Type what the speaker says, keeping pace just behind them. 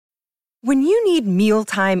When you need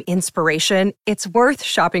mealtime inspiration, it's worth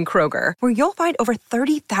shopping Kroger, where you'll find over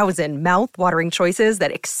 30,000 mouth-watering choices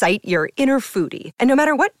that excite your inner foodie. And no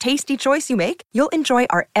matter what tasty choice you make, you'll enjoy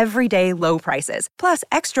our everyday low prices, plus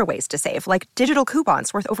extra ways to save, like digital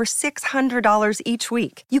coupons worth over $600 each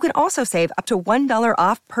week. You can also save up to $1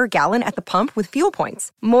 off per gallon at the pump with fuel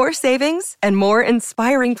points. More savings and more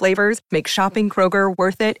inspiring flavors make shopping Kroger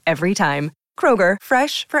worth it every time. Kroger,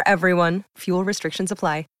 fresh for everyone. Fuel restrictions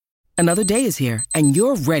apply. Another day is here, and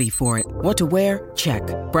you're ready for it. What to wear? Check.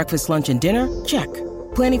 Breakfast, lunch, and dinner? Check.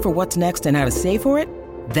 Planning for what's next and how to save for it?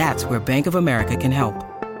 That's where Bank of America can help.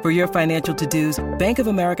 For your financial to-dos, Bank of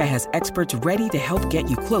America has experts ready to help get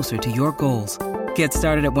you closer to your goals. Get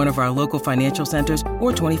started at one of our local financial centers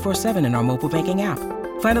or 24/7 in our mobile banking app.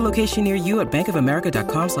 Find a location near you at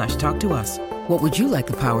bankofamerica.com/talktous. What would you like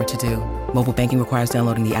the power to do? Mobile banking requires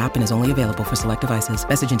downloading the app and is only available for select devices.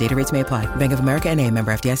 Message and data rates may apply. Bank of America N.A.,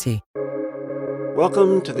 member FDIC.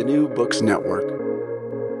 Welcome to the New Books Network.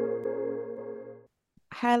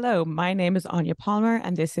 Hello, my name is Anya Palmer,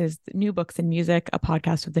 and this is New Books in Music, a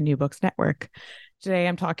podcast of the New Books Network. Today,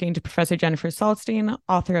 I'm talking to Professor Jennifer Saltzstein,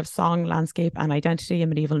 author of Song, Landscape and Identity in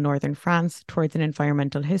Medieval Northern France Towards an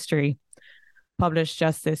Environmental History. Published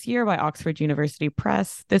just this year by Oxford University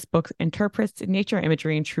Press, this book interprets nature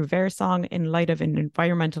imagery in trouvère song in light of an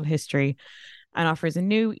environmental history and offers a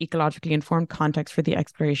new, ecologically informed context for the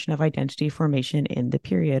exploration of identity formation in the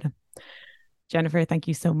period. Jennifer, thank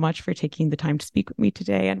you so much for taking the time to speak with me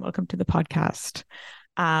today, and welcome to the podcast.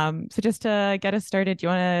 So just to get us started,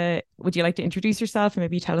 would you like to introduce yourself and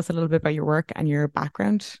maybe tell us a little bit about your work and your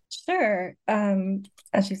background? Sure.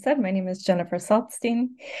 As you said, my name is Jennifer Saltzstein.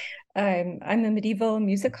 I'm a medieval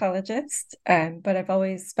musicologist, but I've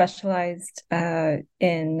always specialized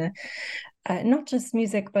in not just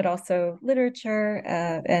music, but also literature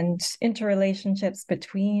and interrelationships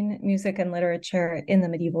between music and literature in the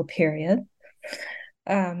medieval period.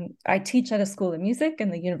 I teach at a school of music in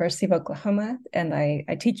the University of Oklahoma, and I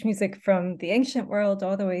teach music from the ancient world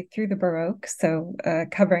all the way through the Baroque, so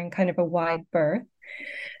covering kind of a wide berth.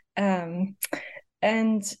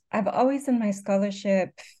 And I've always in my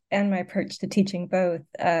scholarship and my approach to teaching both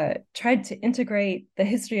tried to integrate the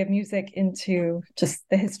history of music into just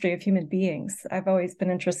the history of human beings. I've always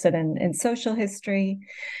been interested in social history,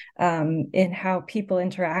 in how people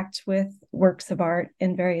interact with works of art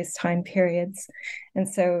in various time periods. And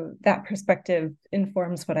so that perspective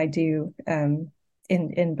informs what I do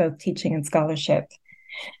in both teaching and scholarship.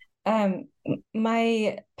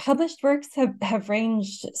 My published works have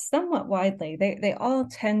ranged somewhat widely. They all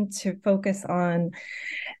tend to focus on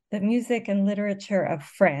the music and literature of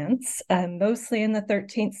France, mostly in the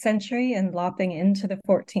 13th century and lopping into the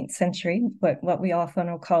 14th century, what we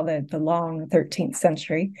often will call the long 13th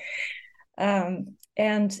century. If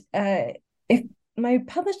my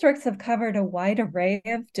published works have covered a wide array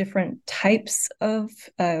of different types of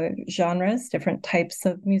genres, different types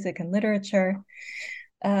of music and literature.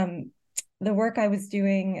 The work I was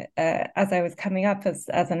doing as I was coming up as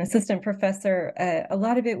an assistant professor, a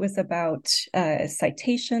lot of it was about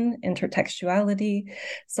citation, intertextuality.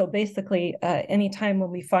 So basically, anytime when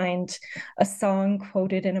we find a song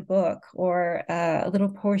quoted in a book or a little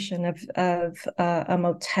portion of a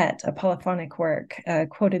motet, a polyphonic work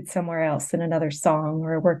quoted somewhere else in another song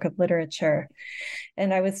or a work of literature.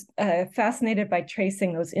 And I was fascinated by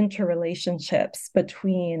tracing those interrelationships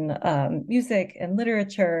between music and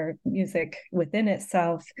literature, music within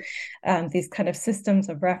itself, these kind of systems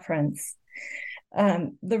of reference.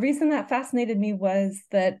 The reason that fascinated me was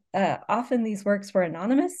that often these works were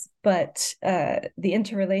anonymous, but the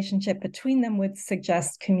interrelationship between them would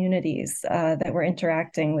suggest communities that were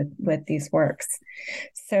interacting with these works.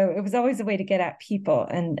 So it was always a way to get at people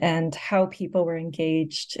and how people were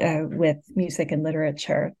engaged with music and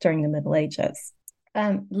literature during the Middle Ages.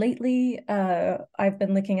 Lately, I've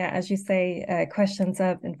been looking at, as you say, questions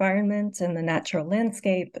of environment and the natural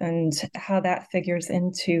landscape and how that figures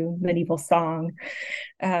into medieval song.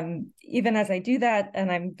 Even as I do that, and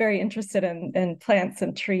I'm very interested in plants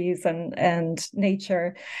and trees and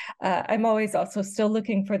nature, I'm always also still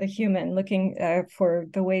looking for the human, looking for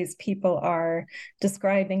the ways people are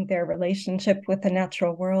describing their relationship with the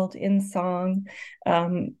natural world in song,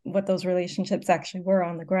 what those relationships actually were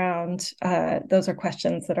on the ground. Those are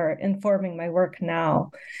questions that are informing my work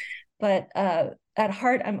now. But at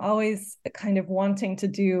heart, I'm always kind of wanting to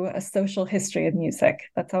do a social history of music.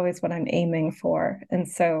 That's always what I'm aiming for. And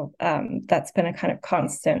so that's been a kind of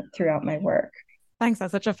constant throughout my work. Thanks.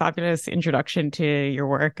 That's such a fabulous introduction to your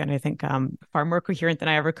work. And I think far more coherent than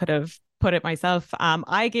I ever could have put it myself.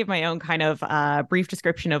 I gave my own kind of brief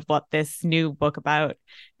description of what this new book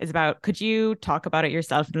is about. Could you talk about it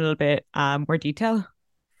yourself in a little bit more detail?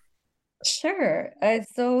 Sure.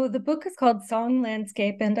 So the book is called Song,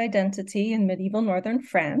 Landscape, and Identity in Medieval Northern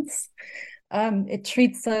France. It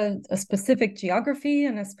treats a specific geography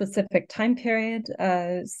and a specific time period.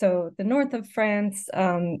 So the north of France,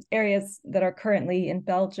 areas that are currently in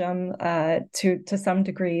Belgium, to some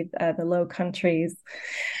degree, the Low Countries.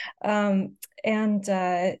 And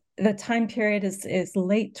the time period is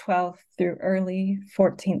late 12th through early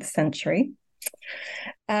 14th century.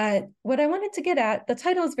 What I wanted to get at, the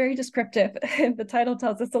title is very descriptive. The title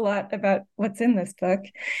tells us a lot about what's in this book,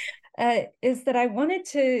 is that I wanted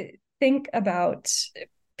to think about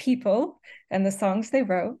people and the songs they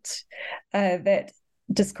wrote that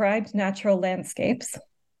described natural landscapes.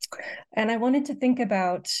 And I wanted to think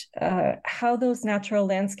about how those natural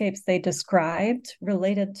landscapes they described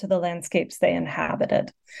related to the landscapes they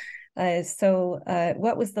inhabited. So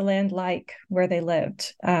what was the land like where they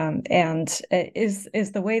lived? And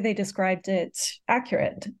is the way they described it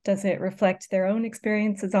accurate? Does it reflect their own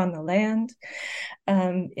experiences on the land?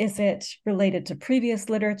 Is it related to previous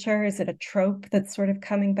literature? Is it a trope that's sort of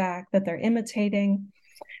coming back that they're imitating?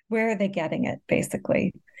 Where are they getting it,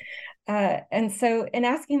 basically? And so in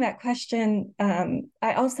asking that question,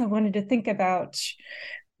 I also wanted to think about,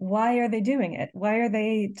 why are they doing it? Why are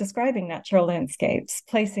they describing natural landscapes,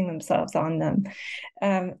 placing themselves on them?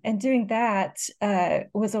 And doing that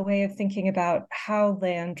was a way of thinking about how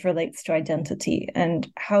land relates to identity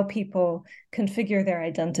and how people configure their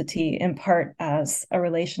identity in part as a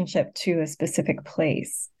relationship to a specific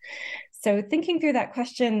place. So thinking through that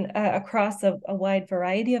question across a wide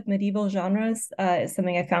variety of medieval genres is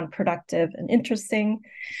something I found productive and interesting.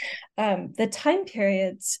 The time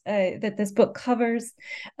periods that this book covers,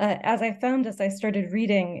 as I found as I started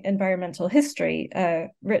reading environmental history,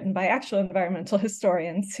 written by actual environmental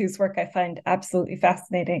historians whose work I find absolutely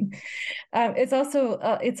fascinating,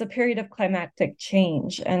 it's a period of climactic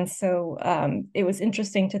change. And so it was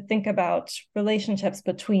interesting to think about relationships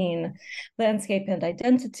between landscape and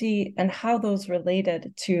identity and how those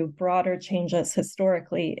related to broader changes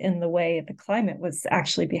historically in the way the climate was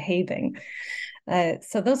actually behaving.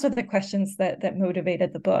 So those are the questions that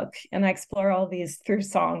motivated the book. And I explore all these through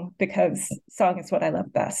song because song is what I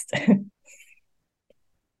love best.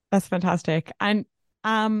 That's fantastic. And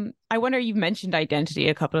I wonder, you've mentioned identity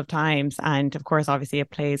a couple of times, and of course, obviously,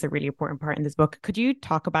 it plays a really important part in this book. Could you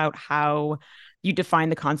talk about how you define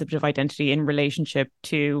the concept of identity in relationship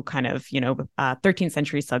to kind of, 13th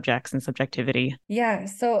century subjects and subjectivity? Yeah,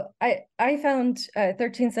 so I found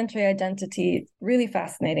 13th century identity really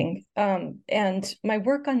fascinating. And my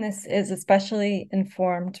work on this is especially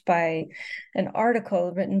informed by an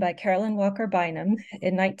article written by Carolyn Walker Bynum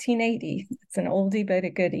in 1980. It's an oldie but a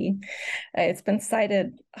goodie. It's been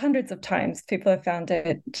cited hundreds of times. People have found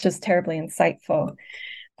it just terribly insightful.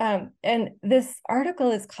 And this article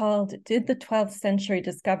is called, "Did the 12th Century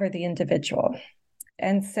Discover the Individual?"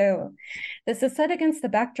 And so this is set against the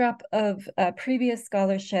backdrop of previous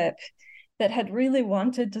scholarship that had really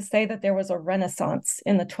wanted to say that there was a Renaissance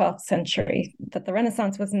in the 12th century, that the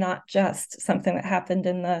Renaissance was not just something that happened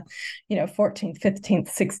in the 14th, 15th,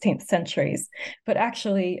 16th centuries, but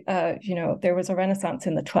actually, there was a Renaissance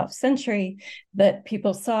in the 12th century, that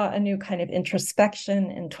people saw a new kind of introspection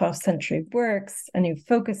in 12th century works, a new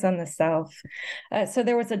focus on the self. So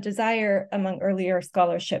there was a desire among earlier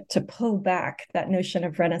scholarship to pull back that notion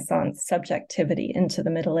of Renaissance subjectivity into the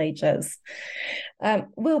Middle Ages.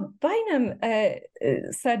 Well, Bynum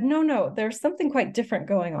said, no, there's something quite different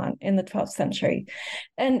going on in the 12th century.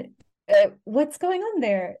 And what's going on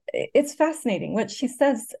there? It's fascinating. What she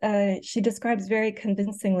says, she describes very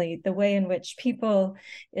convincingly the way in which people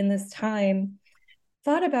in this time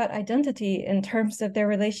thought about identity in terms of their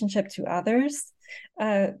relationship to others,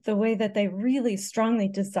 the way that they really strongly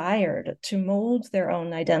desired to mold their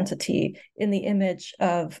own identity in the image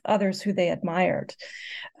of others who they admired.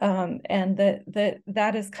 And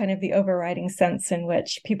that is kind of the overriding sense in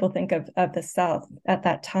which people think of the self at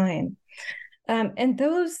that time. And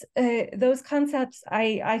those concepts,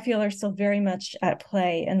 I feel, are still very much at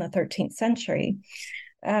play in the 13th century.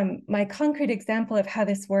 My concrete example of how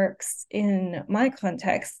this works in my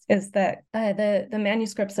context is that the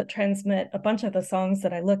manuscripts that transmit a bunch of the songs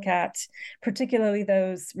that I look at, particularly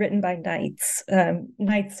those written by knights.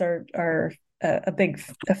 Knights are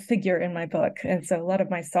a figure in my book, and so a lot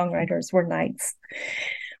of my songwriters were knights.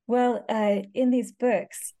 Well, in these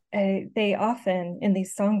books, they often, in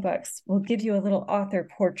these songbooks, will give you a little author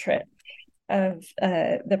portrait of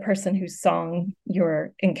the person whose song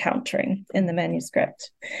you're encountering in the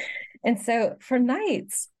manuscript. And so for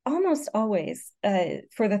knights, almost always,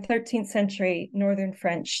 for the 13th century Northern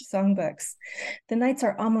French songbooks, the knights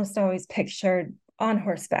are almost always pictured on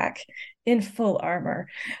horseback in full armor.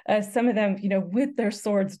 Some of them, with their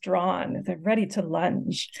swords drawn, they're ready to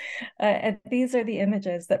lunge. And these are the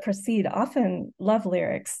images that precede often love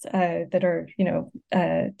lyrics that are,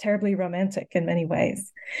 terribly romantic in many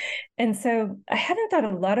ways. And so I hadn't thought a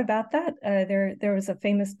lot about that. There was a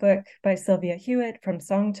famous book by Sylvia Hewitt, From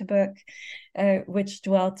Song to Book, which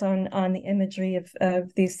dwelt on the imagery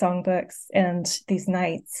of these songbooks and these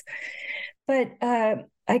knights. But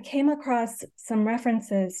I came across some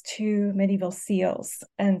references to medieval seals.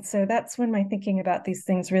 And so that's when my thinking about these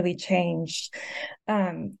things really changed.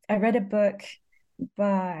 I read a book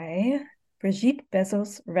by Brigitte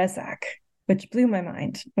Bezos-Rezak, which blew my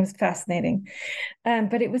mind. It was fascinating.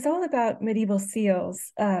 But it was all about medieval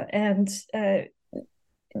seals and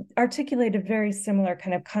articulated very similar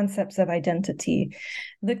kind of concepts of identity,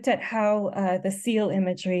 looked at how the seal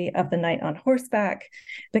imagery of the knight on horseback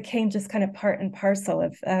became just kind of part and parcel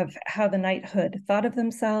of how the knighthood thought of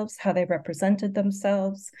themselves, how they represented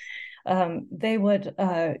themselves. They would,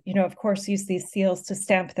 of course, use these seals to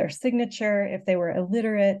stamp their signature. If they were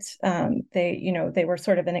illiterate, they were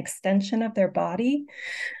sort of an extension of their body.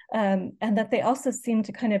 And that they also seemed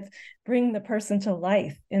to kind of bring the person to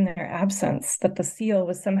life in their absence, that the seal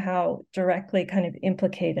was somehow directly kind of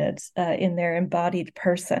implicated in their embodied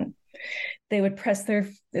person. They would press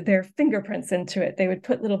their fingerprints into it. They would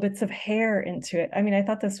put little bits of hair into it. I mean, I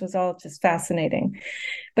thought this was all just fascinating.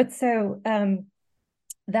 But so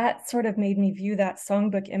that sort of made me view that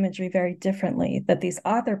songbook imagery very differently, that these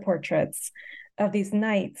author portraits of these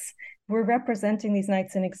knights were representing these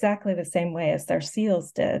knights in exactly the same way as their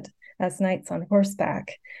seals did, as knights on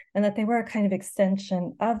horseback, and that they were a kind of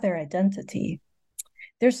extension of their identity.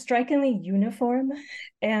 They're strikingly uniform,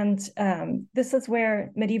 and this is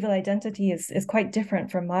where medieval identity is quite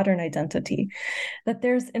different from modern identity, that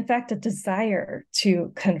there's, in fact, a desire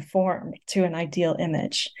to conform to an ideal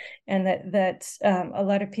image, and that a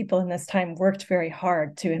lot of people in this time worked very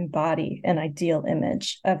hard to embody an ideal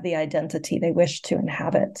image of the identity they wished to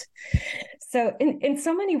inhabit. So in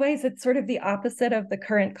so many ways, it's sort of the opposite of the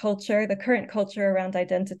current culture. The current culture around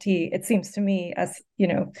identity, it seems to me, as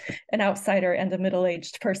an outsider and a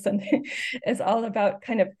middle-aged person, is all about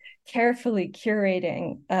kind of carefully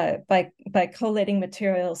curating by collating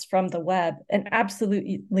materials from the web an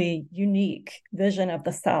absolutely unique vision of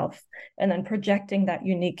the self, and then projecting that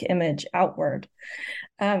unique image outward.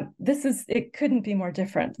 It couldn't be more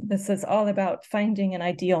different. This is all about finding an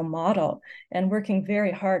ideal model and working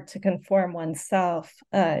very hard to conform oneself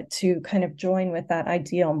to kind of join with that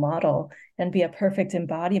ideal model and be a perfect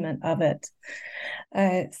embodiment of it.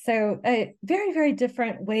 So very, very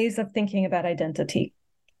different ways of thinking about identity.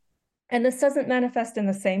 And this doesn't manifest in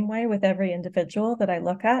the same way with every individual that I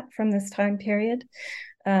look at from this time period.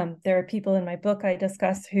 There are people in my book I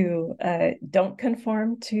discuss who don't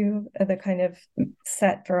conform to the kind of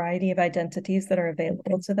set variety of identities that are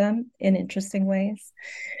available to them in interesting ways.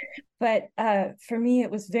 But for me,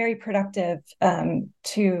 it was very productive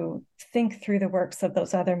to think through the works of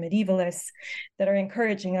those other medievalists that are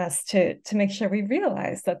encouraging us to make sure we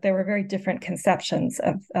realize that there were very different conceptions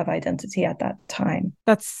of identity at that time.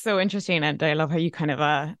 That's so interesting. And I love how you kind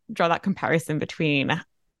of draw that comparison between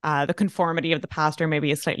the conformity of the past, or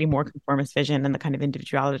maybe a slightly more conformist vision, and the kind of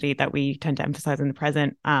individuality that we tend to emphasize in the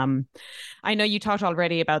present. I know you talked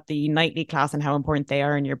already about the knightly class and how important they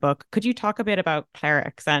are in your book. Could you talk a bit about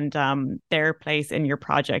clerics and their place in your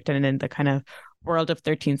project and in the kind of world of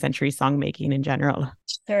 13th century songmaking in general?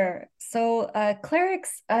 Sure. So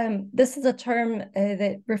clerics, this is a term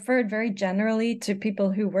that referred very generally to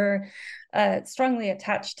people who were strongly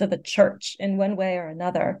attached to the church in one way or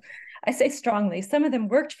another. I say strongly. Some of them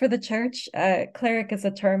worked for the church. Cleric is a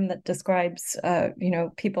term that describes,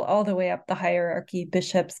 people all the way up the hierarchy,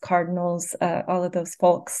 bishops, cardinals, all of those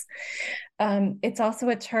folks. It's also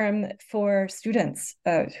a term for students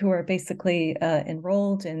who are basically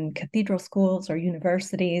enrolled in cathedral schools or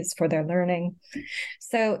universities for their learning.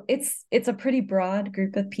 So it's a pretty broad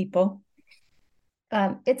group of people.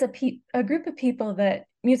 It's a group of people that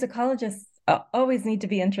musicologists always need to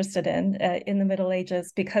be interested in the Middle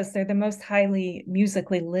Ages, because they're the most highly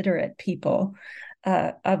musically literate people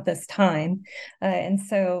of this time. And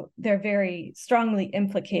so they're very strongly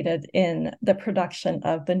implicated in the production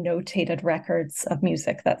of the notated records of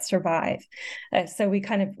music that survive. So we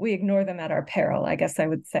ignore them at our peril, I guess I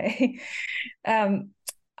would say.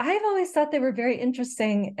 I've always thought they were very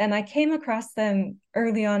interesting, and I came across them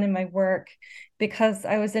early on in my work because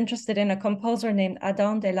I was interested in a composer named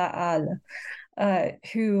Adam de la Halle.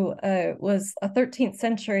 who was a 13th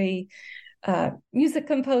century music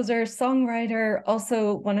composer, songwriter,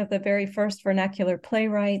 also one of the very first vernacular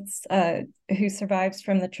playwrights who survives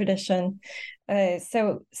from the tradition.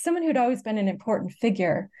 So someone who'd always been an important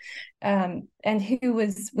figure, and who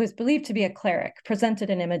was believed to be a cleric, presented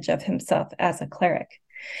an image of himself as a cleric.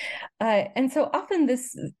 And so often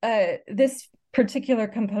this particular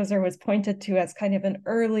composer was pointed to as kind of an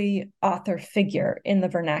early author figure in the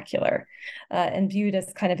vernacular, and viewed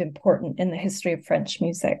as kind of important in the history of French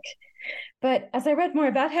music. But as I read more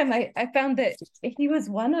about him, I found that he was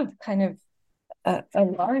one of kind of a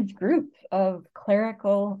large group of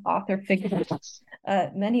clerical author figures,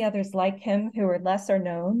 many others like him who were lesser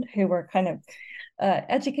known, who were kind of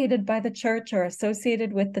educated by the church or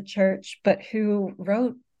associated with the church, but who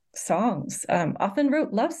wrote songs, often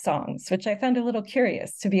wrote love songs, which I found a little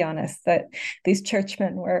curious, to be honest, that these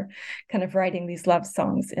churchmen were kind of writing these love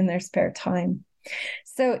songs in their spare time.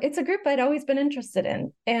 So it's a group I'd always been interested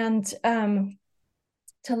in. And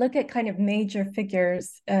to look at kind of major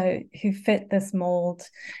figures who fit this mold,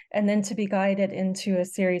 and then to be guided into a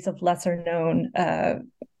series of lesser known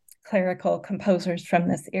clerical composers from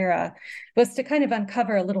this era, was to kind of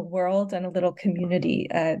uncover a little world and a little community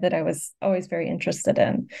that I was always very interested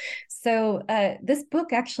in. So this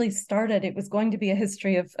book actually started, it was going to be a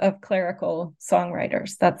history of clerical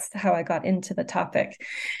songwriters. That's how I got into the topic.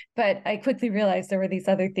 But I quickly realized there were these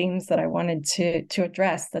other themes that I wanted to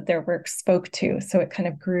address that their work spoke to. So it kind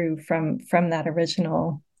of grew from that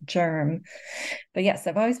original germ. But yes,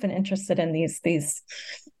 I've always been interested in these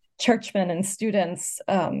churchmen and students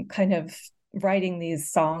kind of writing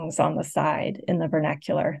these songs on the side in the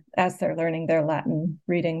vernacular as they're learning their Latin,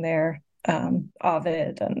 reading their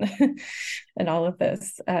Ovid and all of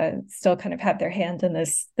this, still kind of have their hand in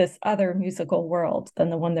this other musical world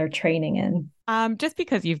than the one they're training in. Just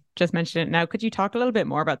because you've just mentioned it now, could you talk a little bit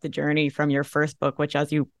more about the journey from your first book, which,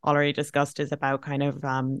 as you already discussed, is about kind of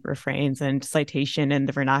refrains and citation in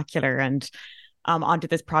the vernacular, and onto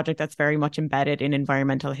this project that's very much embedded in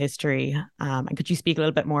environmental history. And could you speak a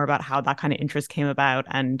little bit more about how that kind of interest came about,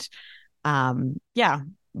 and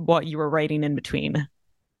what you were writing in between?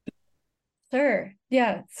 Sure.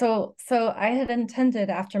 Yeah. So I had intended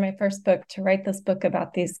after my first book to write this book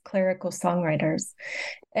about these clerical songwriters.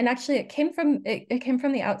 And actually it came from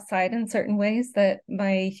the outside in certain ways, that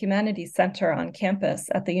my humanities center on campus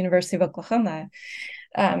at the University of Oklahoma,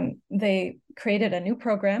 they created a new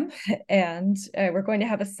program, and we're going to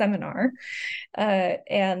have a seminar,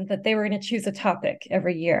 and that they were going to choose a topic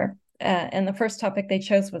every year. And the first topic they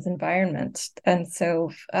chose was environment. And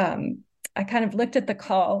so I kind of looked at the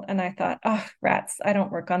call and I thought, oh, rats, I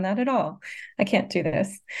don't work on that at all. I can't do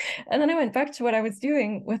this. And then I went back to what I was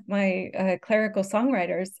doing with my clerical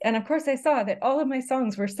songwriters. And of course, I saw that all of my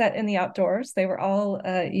songs were set in the outdoors. They were all,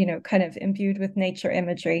 kind of imbued with nature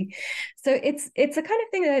imagery. So it's a kind of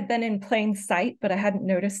thing that had been in plain sight, but I hadn't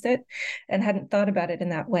noticed it and hadn't thought about it in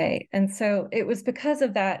that way. And so it was because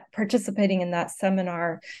of that, participating in that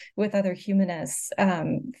seminar with other humanists,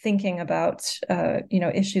 thinking about,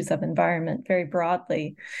 issues of environment very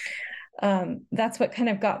broadly. That's what kind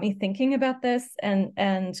of got me thinking about this,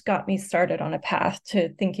 and got me started on a path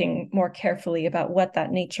to thinking more carefully about what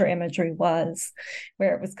that nature imagery was,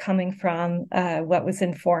 where it was coming from, what was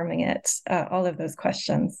informing it, all of those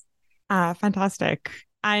questions. Fantastic.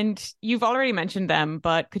 And you've already mentioned them,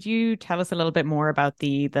 but could you tell us a little bit more about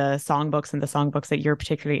the songbooks and the songbooks that you're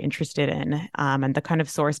particularly interested in, and the kind of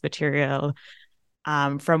source material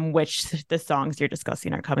from which the songs you're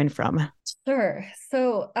discussing are coming from? Sure.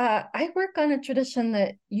 So I work on a tradition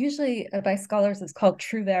that usually by scholars is called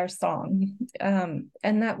trouvère song. And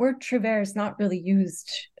that word trouvère is not really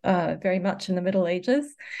used very much in the Middle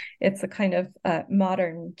Ages. It's a kind of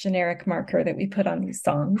modern generic marker that we put on these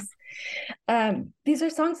songs. These are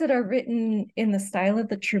songs that are written in the style of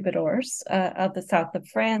the troubadours of the south of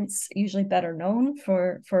France, usually better known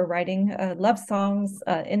for writing love songs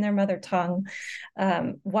in their mother tongue,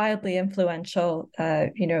 wildly influential,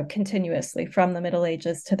 continuously from the Middle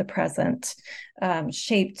Ages to the present,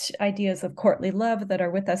 shaped ideas of courtly love that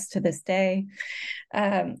are with us to this day.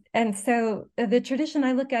 And so the tradition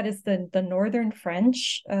I look at is the Northern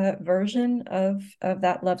French version of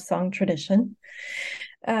that love song tradition.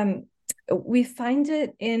 we find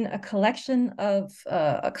it in a collection of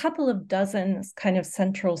a couple of dozen kind of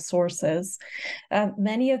central sources.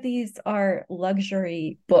 Many of these are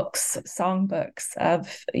luxury books, songbooks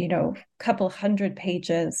of, couple hundred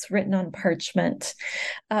pages written on parchment,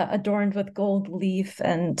 adorned with gold leaf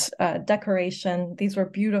and decoration. These were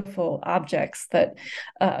beautiful objects that,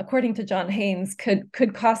 according to John Haynes,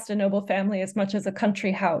 could cost a noble family as much as a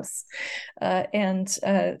country house. And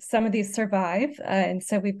some of these survive. And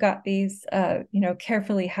so we've got these,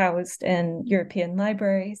 carefully housed in European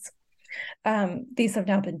libraries. These have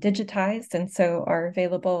now been digitized and so are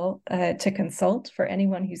available to consult for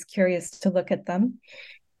anyone who's curious to look at them.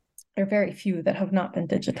 There are very few that have not been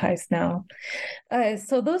digitized now.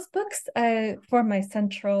 So those books form my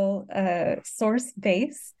central source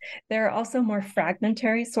base. There are also more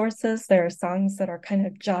fragmentary sources. There are songs that are kind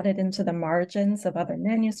of jotted into the margins of other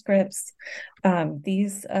manuscripts.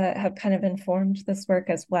 These have kind of informed this work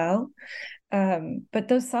as well. But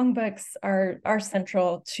those songbooks are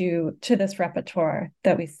central to this repertoire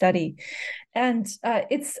that we study. And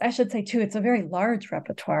I should say too, it's a very large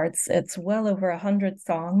repertoire. It's well over 100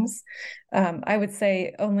 songs. I would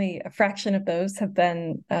say only a fraction of those have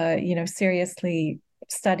been, seriously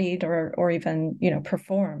studied or even,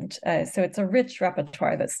 performed. So it's a rich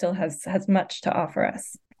repertoire that still has much to offer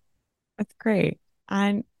us. That's great.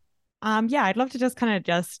 And I'd love to just kind of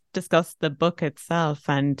just discuss the book itself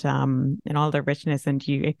and all the richness. And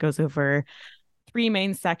it goes over three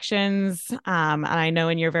main sections. And I know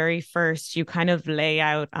in your very first, you kind of lay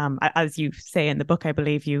out, as you say in the book, I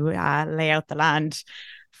believe you lay out the land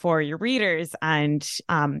for your readers, and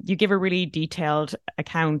you give a really detailed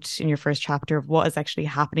account in your first chapter of what is actually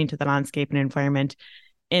happening to the landscape and environment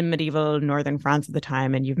in medieval northern France at the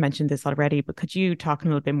time. And you've mentioned this already, but could you talk in a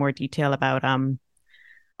little bit more detail about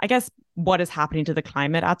I guess what is happening to the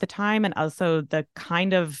climate at the time, and also the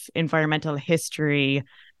kind of environmental history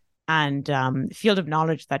and field of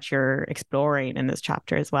knowledge that you're exploring in this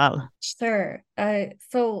chapter as well? Sure.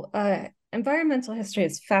 Environmental history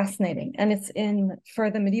is fascinating, and it's for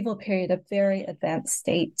the medieval period, a very advanced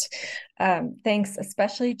state. Thanks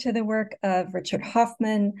especially to the work of Richard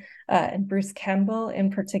Hoffman and Bruce Campbell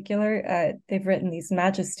in particular. They've written these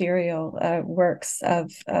magisterial works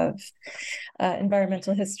of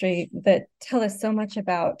environmental history that tell us so much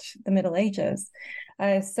about the Middle Ages.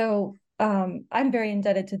 I'm very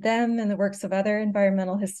indebted to them and the works of other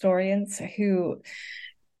environmental historians who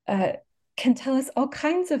can tell us all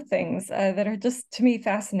kinds of things that are just, to me,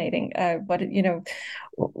 fascinating.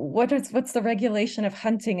 What's the regulation of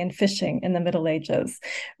hunting and fishing in the Middle Ages?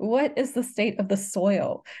 What is the state of the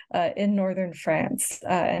soil in northern France?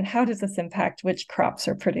 And how does this impact which crops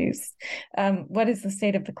are produced? What is the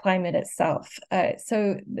state of the climate itself?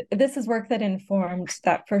 This is work that informed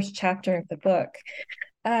that first chapter of the book.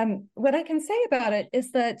 What I can say about it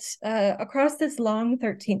is that across this long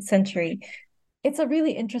 13th century, it's a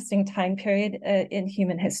really interesting time period in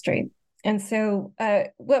human history. And so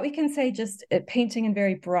what we can say, just painting in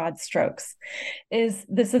very broad strokes, is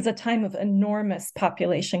this is a time of enormous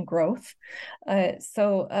population growth.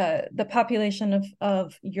 The population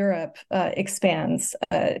of Europe expands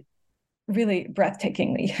really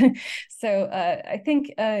breathtakingly. I think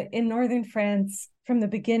in northern France, from the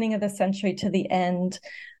beginning of the century to the end,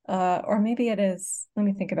 or maybe it is, let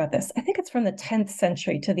me think about this. I think it's from the 10th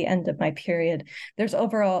century to the end of my period. There's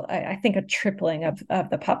overall, I think, a tripling of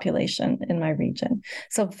the population in my region.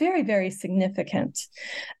 So very, very significant.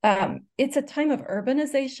 It's a time of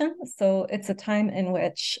urbanization. So it's a time in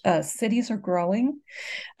which cities are growing,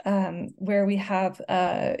 where we have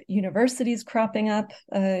universities cropping up,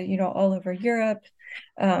 all over Europe.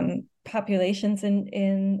 Populations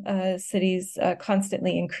in cities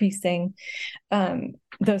constantly increasing.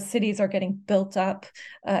 Those cities are getting built up.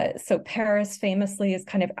 So Paris famously is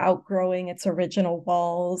kind of outgrowing its original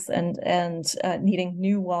walls and needing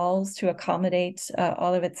new walls to accommodate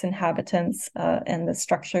all of its inhabitants and the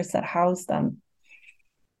structures that house them.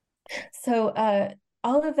 So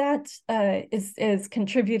all of that is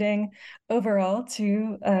contributing overall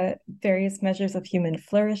to various measures of human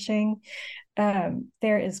flourishing.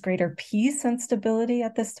 There is greater peace and stability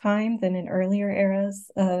at this time than in earlier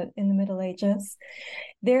eras in the Middle Ages.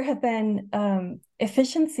 There have been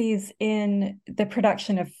efficiencies in the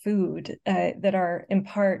production of food that are in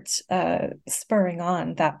part spurring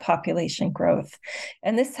on that population growth.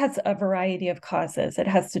 And this has a variety of causes. It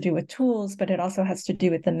has to do with tools, but it also has to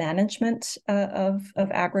do with the management of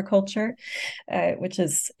agriculture, which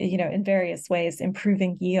is, in various ways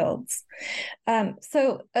improving yields.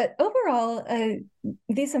 Overall,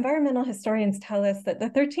 these environmental historians tell us that the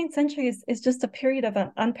 13th century is just a period of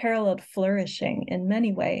an unparalleled flourishing in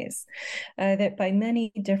many ways, that by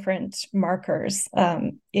many different markers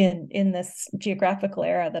in this geographical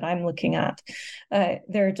era that I'm looking at,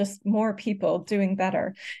 there are just more people doing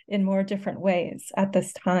better in more different ways at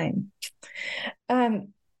this time.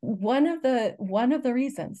 One of the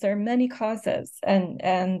reasons, there are many causes,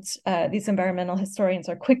 and these environmental historians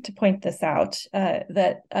are quick to point this out,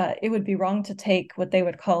 that it would be wrong to take what they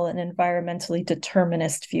would call an environmentally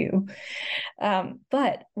determinist view.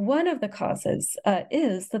 But one of the causes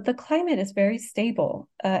is that the climate is very stable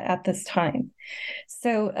at this time.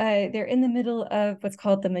 So they're in the middle of what's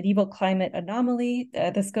called the medieval climate anomaly.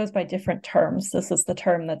 This goes by different terms. This is the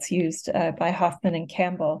term that's used by Hoffman and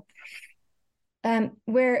Campbell.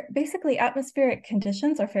 Where basically atmospheric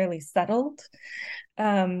conditions are fairly settled,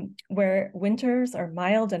 where winters are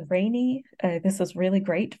mild and rainy. This is really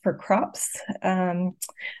great for crops. So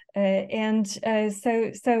it's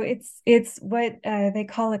what they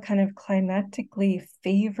call a kind of climatically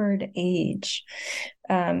favored age,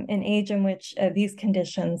 an age in which these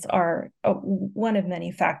conditions are one of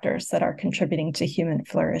many factors that are contributing to human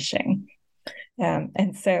flourishing.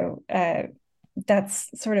 And so that's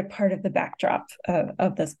sort of part of the backdrop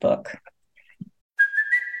of this book.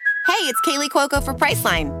 Hey, it's Kaylee Cuoco for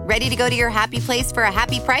Priceline. Ready to go to your happy place for a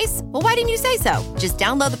happy price? Well, why didn't you say so? Just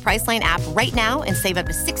download the Priceline app right now and save up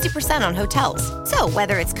to 60% on hotels. So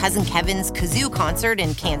whether it's Cousin Kevin's Kazoo Concert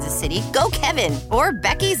in Kansas City, go Kevin, or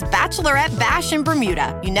Becky's Bachelorette Bash in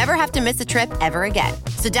Bermuda, you never have to miss a trip ever again.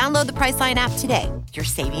 So download the Priceline app today. Your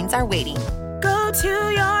savings are waiting. Go to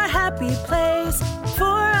your happy place for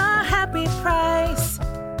a happy price.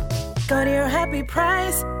 Go to your happy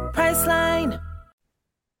price, Priceline.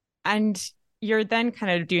 And you're then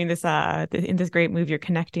kind of doing this in this great move. You're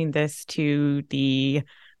connecting this to the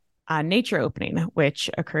nature opening,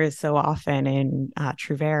 which occurs so often in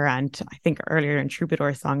Trouvère and I think earlier in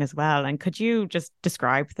Troubadour song as well. And could you just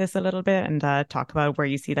describe this a little bit and talk about where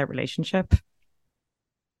you see that relationship?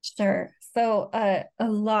 Sure. So a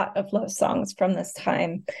lot of love songs from this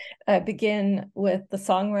time begin with the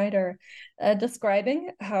songwriter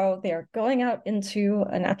describing how they're going out into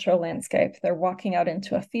a natural landscape. They're walking out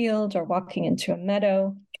into a field or walking into a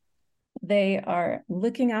meadow. They are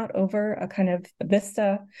looking out over a kind of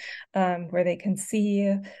vista where they can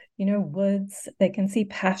see, woods, they can see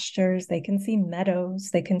pastures, they can see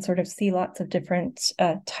meadows, they can sort of see lots of different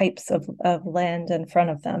types of land in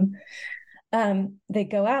front of them. They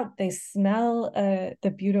go out, they smell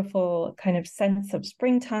the beautiful kind of sense of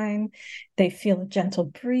springtime. They feel a gentle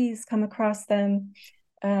breeze come across them.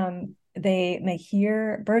 They may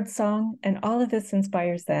hear birdsong, and all of this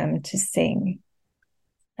inspires them to sing.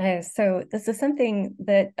 So this is something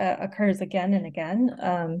that occurs again and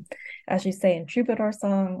again, as you say, in Troubadour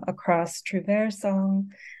song, across Trouvère song,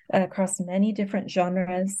 across many different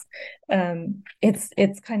genres.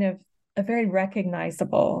 It's kind of a very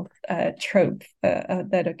recognizable trope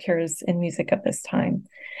that occurs in music of this time.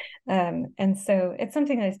 And so it's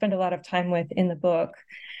something that I spend a lot of time with in the book.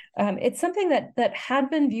 It's something that had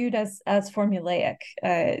been viewed as formulaic,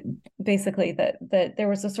 basically, that there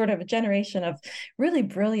was a sort of a generation of really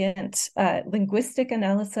brilliant linguistic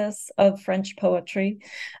analysis of French poetry,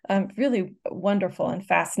 really wonderful and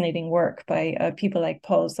fascinating work by people like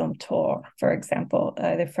Paul Zumthor, for example,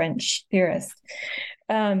 the French theorist.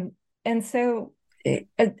 And so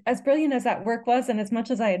as brilliant as that work was, and as much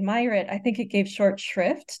as I admire it, I think it gave short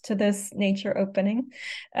shrift to this nature opening,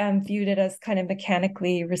 viewed it as kind of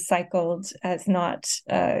mechanically recycled, as not,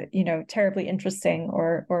 terribly interesting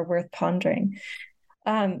or worth pondering.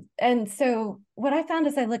 And so what I found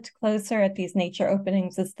as I looked closer at these nature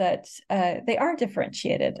openings is that they are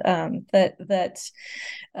differentiated, that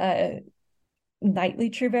nightly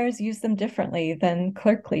trouvères use them differently than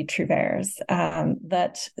clerkly trouvères,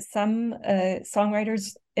 that some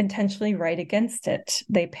songwriters intentionally write against it,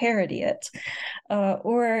 they parody it,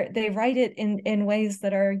 or they write it in ways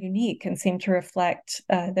that are unique and seem to reflect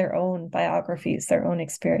their own biographies, their own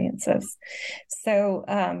experiences. So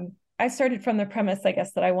I started from the premise, I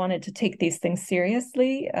guess, that I wanted to take these things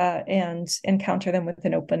seriously and encounter them with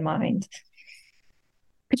an open mind.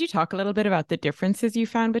 Could you talk a little bit about the differences you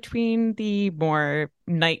found between the more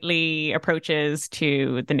nightly approaches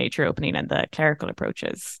to the nature opening and the clerical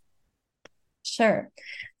approaches? Sure.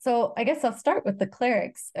 So I guess I'll start with the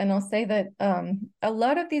clerics, and I'll say that a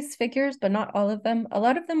lot of these figures, but not all of them, a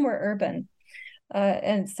lot of them were urban.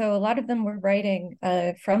 And so a lot of them were writing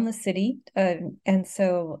from the city. And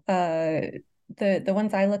so the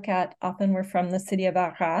ones I look at often were from the city of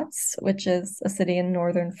Arras, which is a city in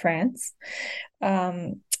northern France.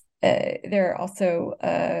 there are also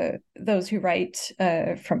those who write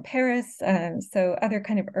from Paris, so other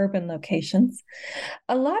kind of urban locations.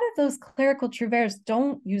 A lot of those clerical trouvères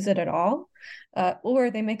don't use it at all, or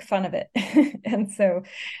they make fun of it. And so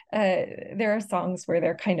there are songs where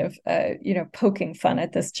they're kind of, poking fun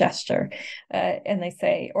at this gesture. And they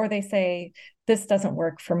say, this doesn't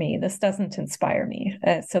work for me. This doesn't inspire me.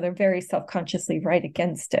 So they're very self-consciously right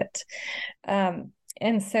against it.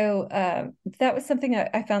 And so that was something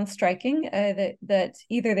I found striking, that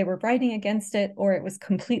either they were writing against it or it was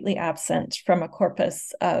completely absent from a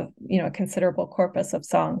corpus of, a considerable corpus of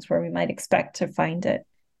songs where we might expect to find it.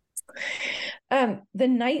 The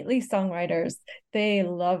knightly songwriters, they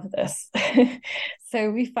love this. So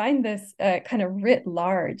we find this kind of writ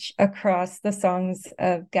large across the songs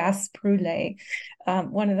of Gas Brûlé,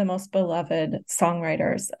 one of the most beloved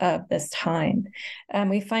songwriters of this time. And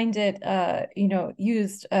we find it,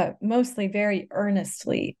 used mostly very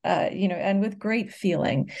earnestly, and with great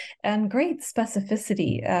feeling and great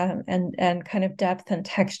specificity, and kind of depth and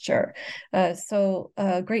texture. So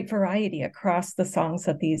great variety across the songs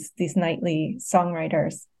of these knightly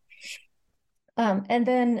songwriters. And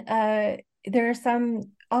then there are some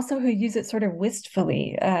also who use it sort of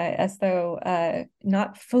wistfully, as though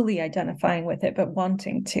not fully identifying with it, but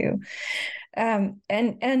wanting to.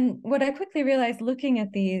 And what I quickly realized looking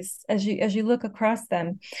at these, as you look across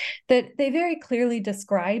them, that they very clearly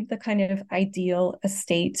describe the kind of ideal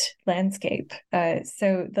estate landscape.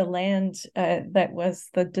 So the land that was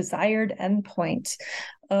the desired endpoint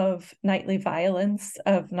of knightly violence,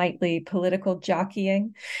 of knightly political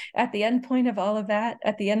jockeying. At the end point of all of that,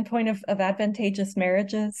 at the end point of advantageous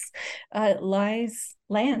marriages, lies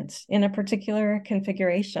land in a particular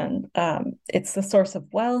configuration. It's the source of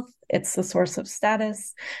wealth. It's the source of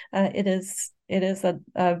status. It is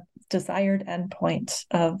a desired endpoint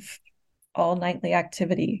of all knightly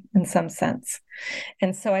activity in some sense.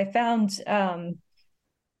 And so I found,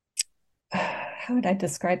 how would I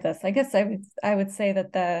describe this? I guess I would say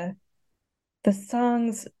that the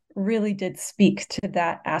songs really did speak to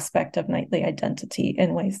that aspect of knightly identity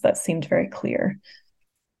in ways that seemed very clear.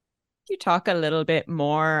 You talk a little bit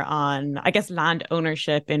more on, I guess, land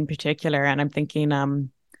ownership in particular, and I'm thinking,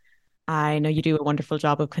 I know you do a wonderful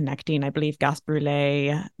job of connecting. I believe Gas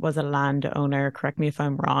Brûlé was a landowner. Correct me if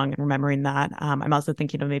I'm wrong in remembering that. I'm also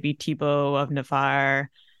thinking of maybe Thibaut of Navarre,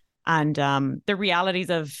 and the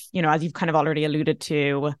realities of, as you've kind of already alluded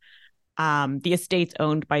to, the estates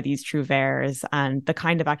owned by these trouvères and the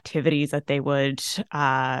kind of activities that they would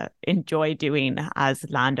enjoy doing as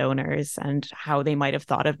landowners and how they might have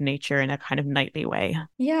thought of nature in a kind of knightly way.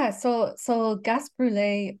 Yeah, so Gas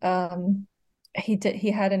Brûlé,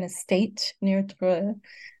 he had an estate near Dreux.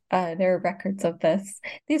 There are records of this.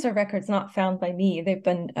 These are records not found by me. They've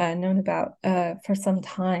been known about for some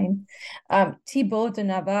time. Thibaut de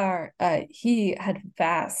Navarre, he had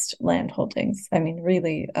vast land holdings. I mean,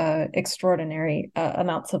 really extraordinary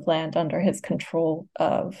amounts of land under his control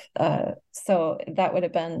of. So that would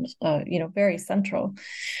have been, very central.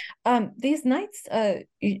 These knights,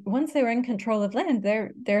 once they were in control of land,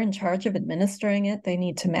 they're in charge of administering it. They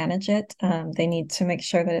need to manage it. They need to make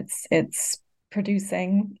sure that it's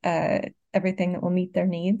producing everything that will meet their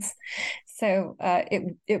needs. So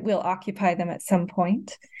it will occupy them at some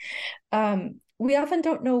point. We often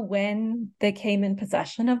don't know when they came in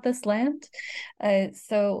possession of this land.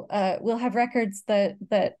 So we'll have records that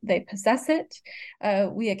they possess it.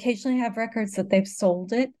 We occasionally have records that they've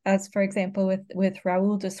sold it, as for example with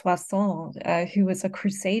Raoul de Soissons, who was a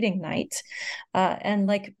crusading knight. And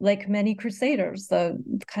like many crusaders, the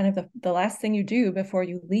last thing you do before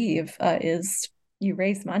you leave is you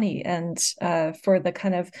raise money, and for the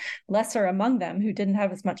kind of lesser among them who didn't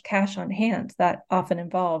have as much cash on hand, that often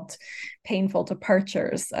involved painful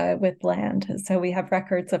departures with land. So we have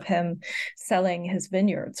records of him selling his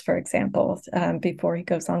vineyards, for example, before he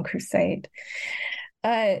goes on crusade.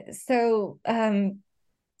 So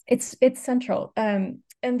it's central, and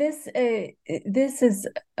this is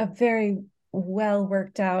a very well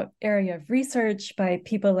worked out area of research by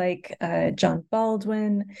people like John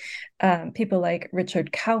Baldwin, people like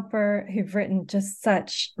Richard Cowper, who've written just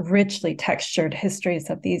such richly textured histories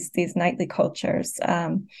of these knightly cultures.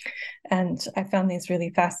 And I found these really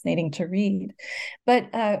fascinating to read. But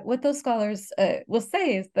what those scholars will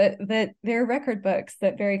say is that there are record books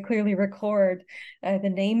that very clearly record the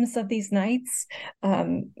names of these knights,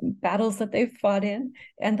 battles that they've fought in,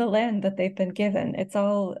 and the land that they've been given. It's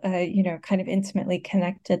all, kind of intimately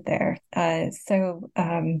connected there. So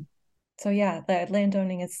yeah, the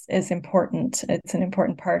landowning is important. It's an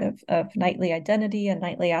important part of knightly identity and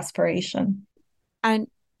knightly aspiration. And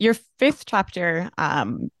your fifth chapter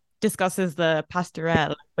discusses the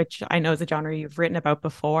pastorelle, which I know is a genre you've written about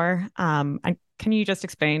before. And can you just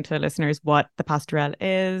explain to listeners what the pastorelle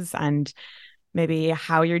is and maybe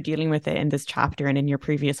how you're dealing with it in this chapter and in your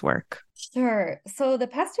previous work? Sure. So the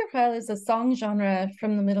pastorelle is a song genre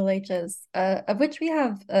from the Middle Ages, of which we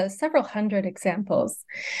have several hundred examples.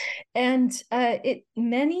 And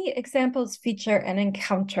many examples feature an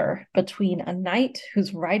encounter between a knight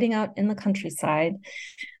who's riding out in the countryside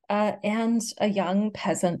and a young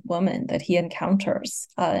peasant woman that he encounters.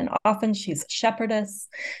 And often she's a shepherdess.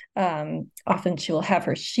 Often she will have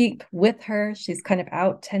her sheep with her. She's kind of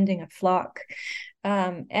out tending a flock.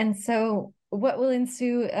 And so what will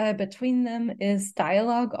ensue between them is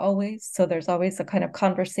dialogue always. So there's always a kind of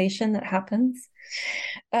conversation that happens.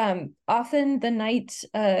 Often the knight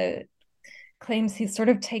claims he's sort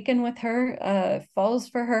of taken with her, falls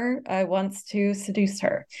for her, wants to seduce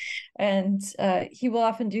her. And he will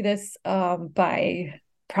often do this by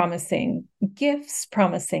promising gifts,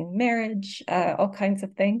 promising marriage, all kinds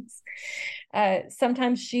of things.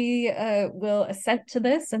 Sometimes she will assent to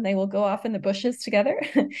this and they will go off in the bushes together.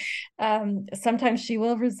 Sometimes she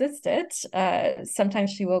will resist it.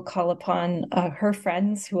 Sometimes she will call upon her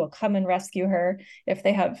friends who will come and rescue her. If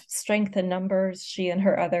they have strength in numbers, she and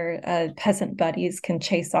her other peasant buddies can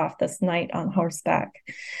chase off this knight on horseback.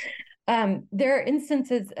 There are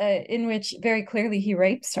instances in which very clearly he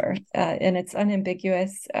rapes her, and it's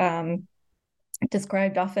unambiguous,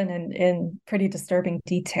 described often in pretty disturbing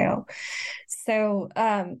detail. So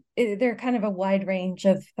there are kind of a wide range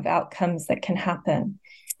of outcomes that can happen.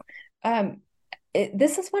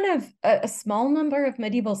 This is one of a small number of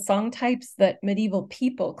medieval song types that medieval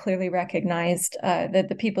people clearly recognized, that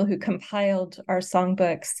the people who compiled our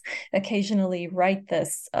songbooks occasionally write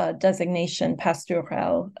this designation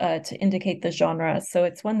pastorelle to indicate the genre. So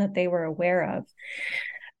it's one that they were aware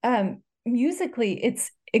of. Musically,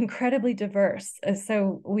 it's incredibly diverse.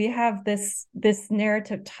 So we have this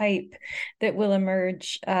narrative type that will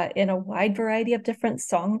emerge in a wide variety of different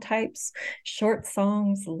song types: short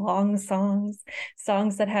songs, long songs,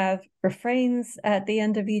 songs that have refrains at the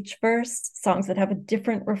end of each verse, songs that have a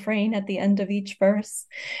different refrain at the end of each verse.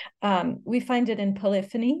 We find it in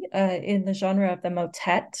polyphony, in the genre of the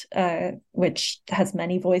motet, which has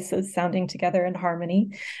many voices sounding together in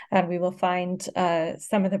harmony. And we will find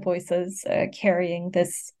some of the voices carrying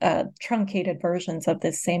this truncated versions of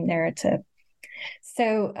this same narrative.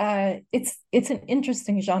 So it's an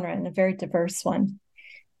interesting genre and a very diverse one.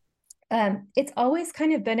 It's always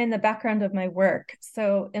kind of been in the background of my work.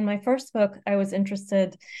 So in my first book, I was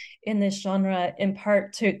interested in this genre in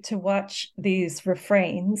part to watch these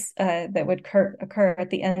refrains that would occur at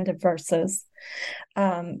the end of verses.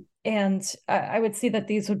 And I would see that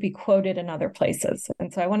these would be quoted in other places.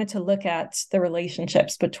 And so I wanted to look at the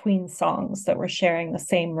relationships between songs that were sharing the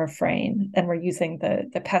same refrain and were using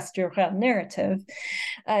the pastorelle narrative,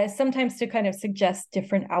 sometimes to kind of suggest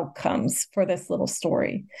different outcomes for this little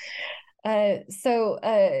story. So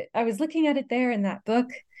I was looking at it there in that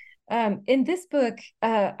book. In this book,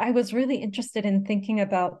 I was really interested in thinking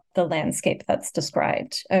about the landscape that's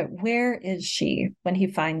described. Where is she when he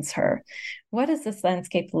finds her? What does this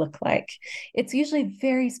landscape look like? It's usually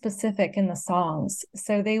very specific in the songs.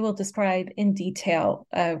 So they will describe in detail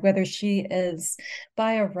whether she is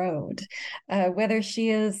by a road, whether she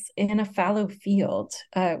is in a fallow field,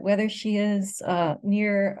 whether she is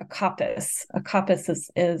near a coppice. A coppice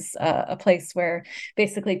is a place where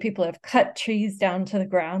basically people have cut trees down to the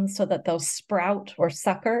ground so that they'll sprout or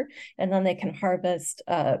sucker, and then they can harvest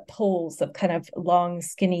poles of kind of long,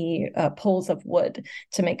 skinny poles of wood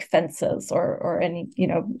to make fences or any,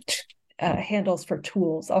 handles for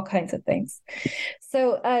tools, all kinds of things.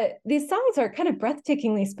 So these songs are kind of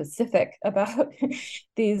breathtakingly specific about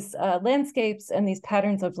these landscapes and these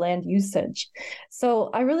patterns of land usage. So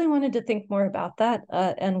I really wanted to think more about that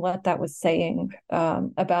and what that was saying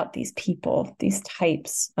about these people, these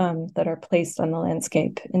types that are placed on the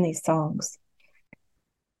landscape in these songs.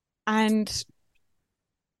 And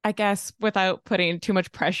I guess without putting too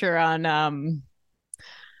much pressure on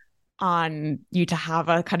you to have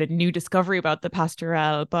a kind of new discovery about the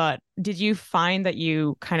pastorelle, but did you find that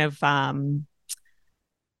you kind of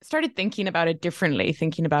started thinking about it differently,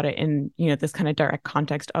 thinking about it in, this kind of direct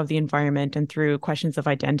context of the environment and through questions of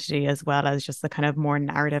identity, as well as just the kind of more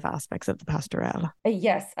narrative aspects of the pastorelle?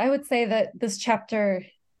 Yes, I would say that this chapter,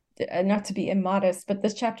 not to be immodest, but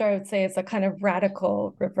this chapter I would say is a kind of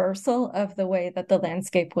radical reversal of the way that the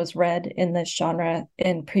landscape was read in this genre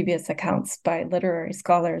in previous accounts by literary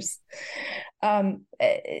scholars.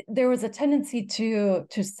 There was a tendency to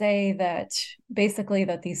say that basically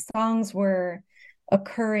that these songs were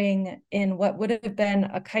occurring in what would have been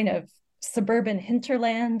a kind of suburban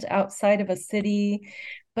hinterland outside of a city,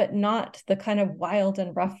 but not the kind of wild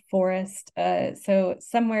and rough forest. So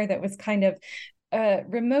somewhere that was kind of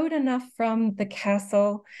remote enough from the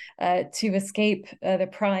castle to escape the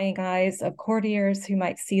prying eyes of courtiers who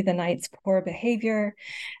might see the knight's poor behavior,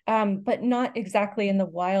 but not exactly in the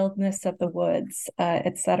wildness of the woods,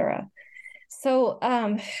 etc. So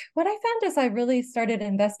what I found as I really started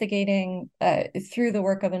investigating through the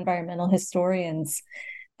work of environmental historians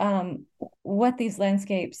what these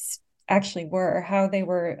landscapes actually were, how they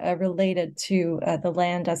were related to the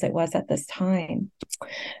land as it was at this time.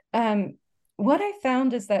 What I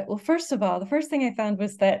found is that, well, first of all, the first thing I found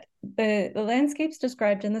was that the landscapes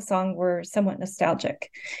described in the song were somewhat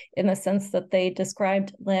nostalgic in the sense that they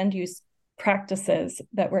described land use practices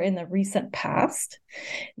that were in the recent past.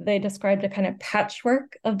 They described a kind of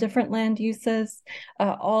patchwork of different land uses,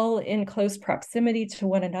 all in close proximity to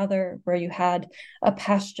one another, where you had a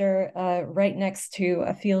pasture right next to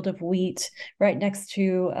a field of wheat, right next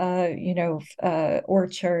to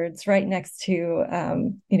orchards, right next to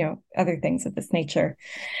other things of this nature.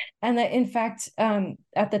 And that, in fact,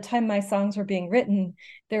 at the time my songs were being written,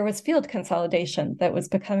 there was field consolidation that was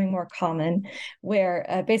becoming more common,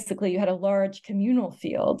 where basically you had a large communal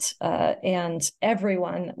field and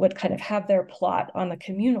everyone would kind of have their plot on the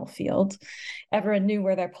communal field. Everyone knew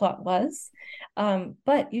where their plot was,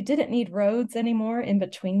 but you didn't need roads anymore in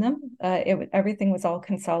between them. Everything was all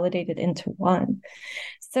consolidated into one.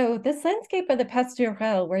 So this landscape of the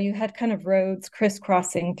pastorale, where you had kind of roads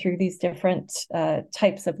crisscrossing through these different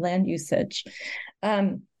types of land usage,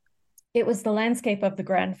 it was the landscape of the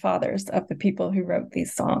grandfathers of the people who wrote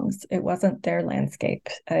these songs. It wasn't their landscape.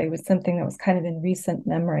 It was something that was kind of in recent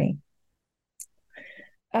memory.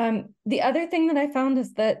 The other thing that I found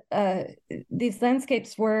is that these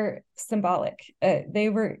landscapes were symbolic. They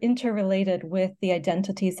were interrelated with the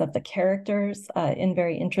identities of the characters in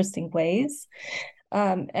very interesting ways.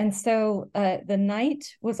 And so the night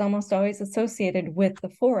was almost always associated with the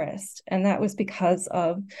forest, and that was because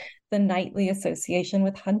of the nightly association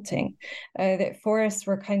with hunting. That forests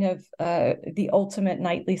were kind of the ultimate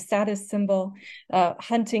nightly status symbol.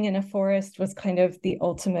 Hunting in a forest was kind of the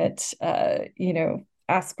ultimate,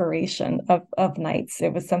 aspiration of knights.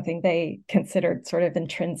 It was something they considered sort of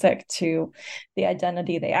intrinsic to the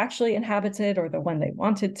identity they actually inhabited or the one they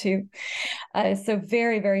wanted to. So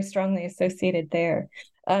very, very strongly associated there.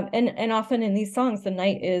 And often in these songs, the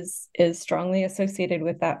night is strongly associated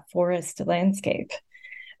with that forest landscape.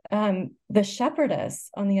 The shepherdess,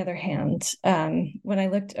 on the other hand, when I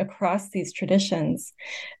looked across these traditions,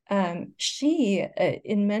 she,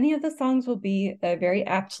 in many of the songs, will be very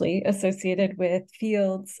aptly associated with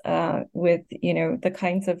fields, with the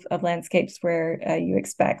kinds of landscapes where you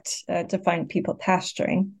expect to find people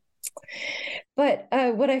pasturing. But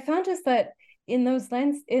what I found is that in those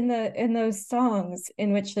songs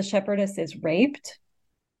in which the shepherdess is raped,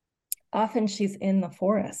 often she's in the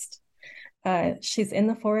forest. She's in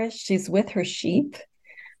the forest, she's with her sheep.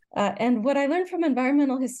 And what I learned from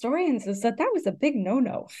environmental historians is that was a big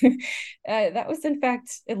no-no. That was, in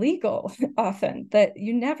fact, illegal often, that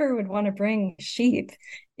you never would want to bring sheep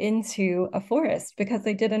into a forest because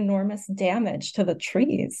they did enormous damage to the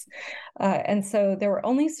trees. And so there were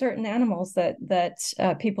only certain animals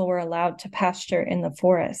that people were allowed to pasture in the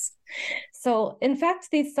forest. So, in fact,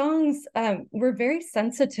 these songs were very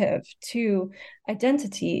sensitive to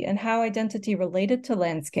identity and how identity related to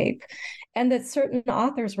landscape, and that certain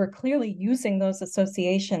authors were clearly using those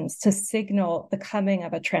associations to signal the coming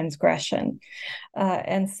of a transgression.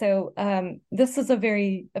 And so this is a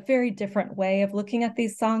very different way of looking at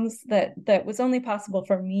these songs that was only possible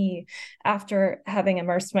for me after having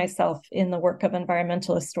immersed myself in the work of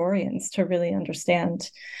environmental historians to really understand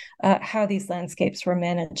how these landscapes were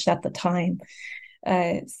managed at the time.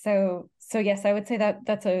 So yes, I would say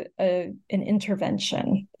that's an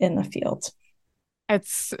intervention in the field.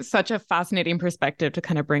 It's such a fascinating perspective to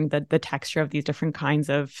kind of bring the texture of these different kinds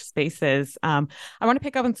of spaces. I want to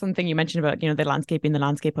pick up on something you mentioned about, the landscape being the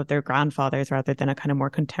landscape of their grandfathers rather than a kind of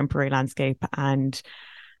more contemporary landscape. And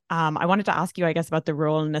I wanted to ask you, I guess, about the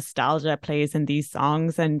role nostalgia plays in these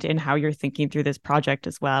songs and in how you're thinking through this project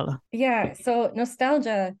as well. Yeah, so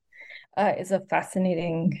nostalgia is a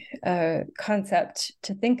fascinating concept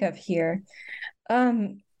to think of here.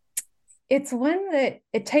 It's one that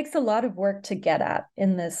it takes a lot of work to get at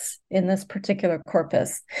in this particular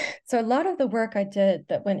corpus. So a lot of the work I did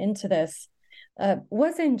that went into this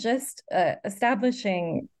wasn't just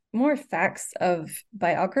establishing more facts of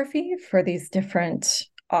biography for these different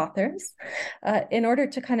authors in order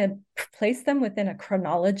to kind of place them within a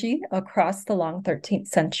chronology across the long 13th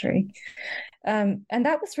century. And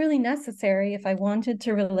that was really necessary if I wanted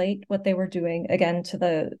to relate what they were doing, again, to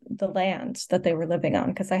the land that they were living on,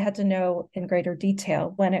 because I had to know in greater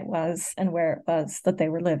detail when it was and where it was that they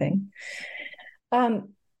were living.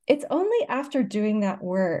 It's only after doing that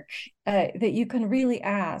work that you can really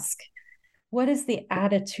ask, what is the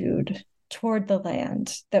attitude toward the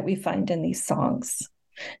land that we find in these songs?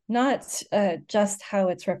 Not just how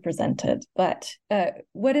it's represented, but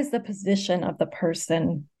what is the position of the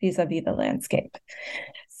person vis-a-vis the landscape?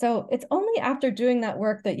 So it's only after doing that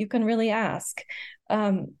work that you can really ask,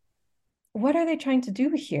 what are they trying to do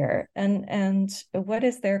here? And what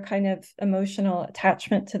is their kind of emotional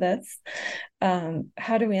attachment to this?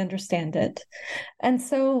 How do we understand it? And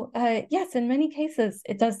so, yes, in many cases,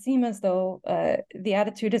 it does seem as though the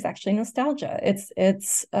attitude is actually nostalgia.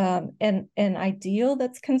 It's an ideal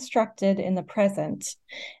that's constructed in the present.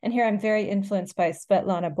 And here I'm very influenced by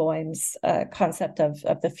Svetlana Boym's concept of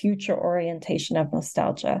the future orientation of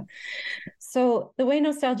nostalgia. So the way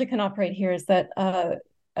nostalgia can operate here is that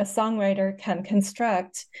a songwriter can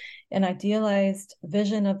construct an idealized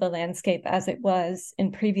vision of the landscape as it was in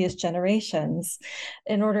previous generations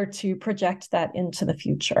in order to project that into the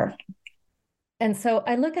future. And so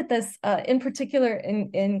I look at this in particular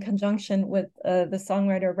in conjunction with the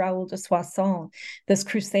songwriter Raoul de Soissons, this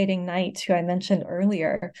crusading knight who I mentioned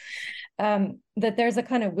earlier, that there's a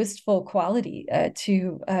kind of wistful quality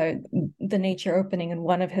to the nature opening in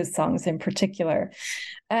one of his songs in particular,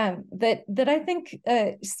 that I think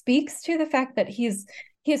speaks to the fact that he is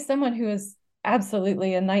someone who is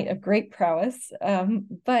absolutely a knight of great prowess,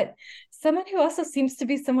 but someone who also seems to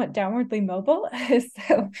be somewhat downwardly mobile.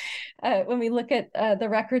 So when we look at the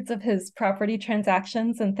records of his property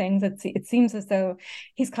transactions and things, it seems as though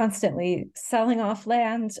he's constantly selling off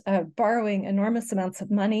land, borrowing enormous amounts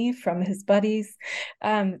of money from his buddies,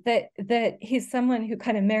 that he's someone who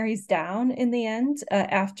kind of marries down in the end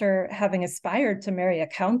after having aspired to marry a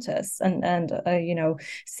countess and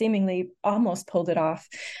seemingly almost pulled it off.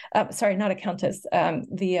 Sorry, not a countess,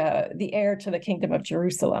 the heir to the kingdom of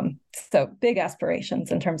Jerusalem. So big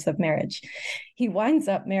aspirations in terms of marriage. He winds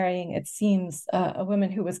up marrying, it seems, a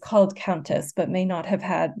woman who was called countess, but may not have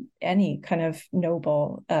had any kind of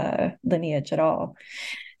noble lineage at all.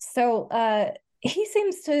 So he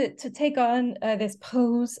seems to take on this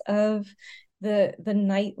pose of the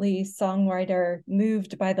knightly songwriter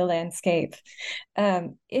moved by the landscape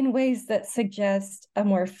in ways that suggest a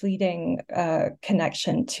more fleeting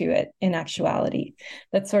connection to it in actuality.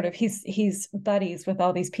 That sort of he's buddies with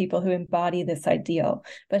all these people who embody this ideal,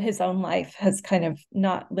 but his own life has kind of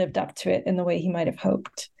not lived up to it in the way he might have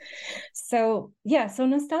hoped. So yeah, so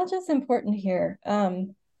nostalgia is important here.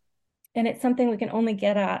 And it's something we can only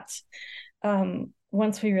get at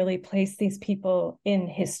once we really place these people in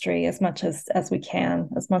history as much as we can,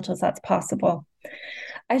 as much as that's possible.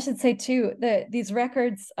 I should say, too, that these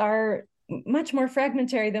records are much more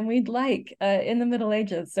fragmentary than we'd like in the Middle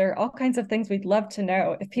Ages. There are all kinds of things we'd love to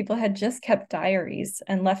know if people had just kept diaries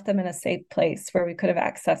and left them in a safe place where we could have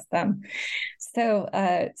accessed them. So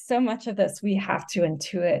much of this we have to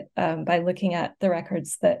intuit by looking at the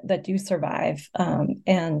records that do survive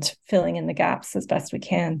and filling in the gaps as best we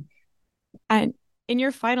can. And in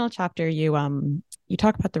your final chapter, you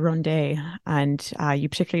talk about the Ronde, and you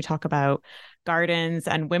particularly talk about gardens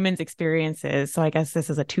and women's experiences. So I guess this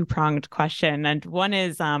is a two-pronged question. And one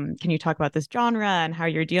is, can you talk about this genre and how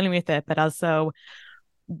you're dealing with it, but also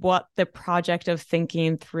what the project of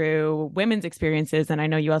thinking through women's experiences. And I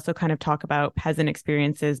know you also kind of talk about peasant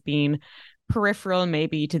experiences being peripheral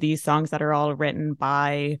maybe to these songs that are all written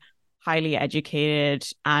by highly educated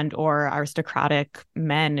and or aristocratic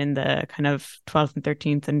men in the kind of 12th and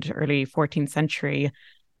 13th and early 14th century,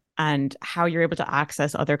 and how you're able to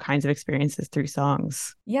access other kinds of experiences through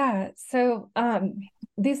songs. Yeah. So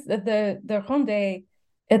the ronde,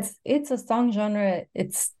 it's a song genre.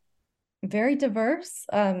 It's very diverse.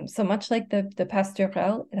 So much like the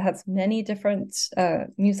pastourelle, it has many different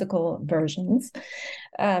musical versions.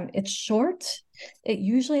 It's short. It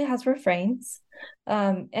usually has refrains.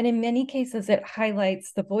 And in many cases, it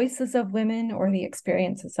highlights the voices of women or the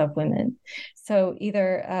experiences of women. So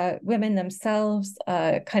either women themselves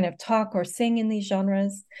kind of talk or sing in these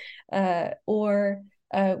genres, or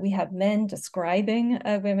we have men describing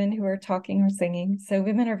women who are talking or singing. So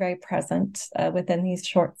women are very present within these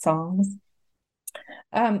short songs.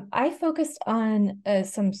 I focused on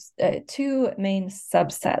two main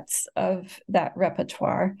subsets of that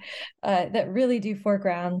repertoire that really do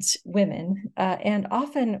foreground women, and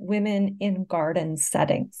often women in garden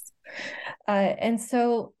settings. And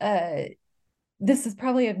so this is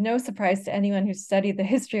probably of no surprise to anyone who's studied the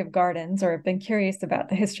history of gardens or have been curious about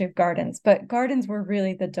the history of gardens, but gardens were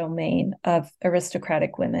really the domain of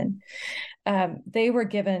aristocratic women. They were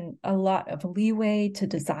given a lot of leeway to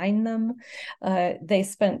design them. They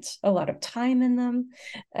spent a lot of time in them.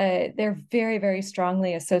 They're very, very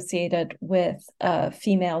strongly associated with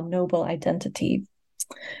female noble identity.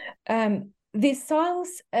 These songs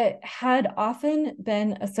had often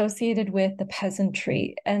been associated with the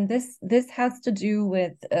peasantry, and this has to do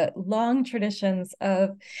with long traditions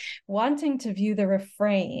of wanting to view the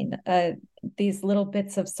refrain, these little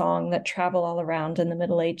bits of song that travel all around in the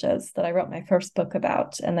Middle Ages that I wrote my first book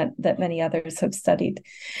about, and that many others have studied,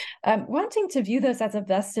 wanting to view those as a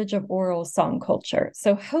vestige of oral song culture.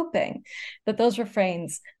 So hoping that those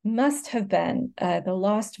refrains must have been the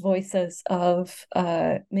lost voices of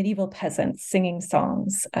medieval peasants singing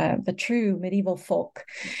songs, the true medieval folk.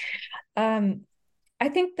 I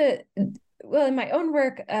think that, well, in my own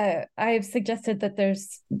work, I've suggested that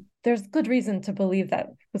there's good reason to believe that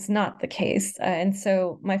was not the case. And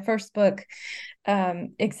so my first book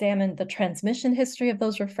examined the transmission history of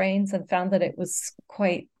those refrains and found that it was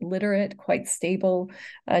quite literate, quite stable,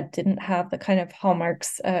 didn't have the kind of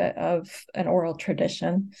hallmarks of an oral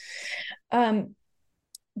tradition.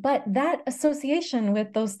 But that association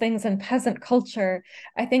with those things in peasant culture,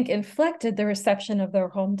 I think, inflected the reception of the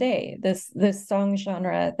ronde, this song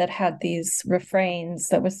genre that had these refrains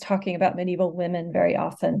that was talking about medieval women very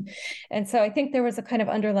often. And so I think there was a kind of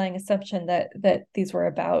underlying assumption that these were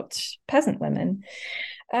about peasant women.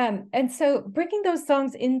 And so bringing those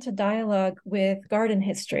songs into dialogue with garden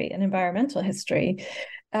history and environmental history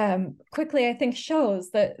quickly, I think,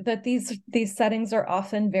 shows that these settings are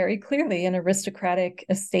often very clearly an aristocratic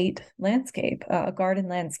estate landscape, a garden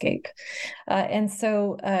landscape. And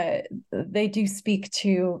so they do speak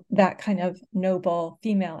to that kind of noble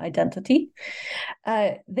female identity.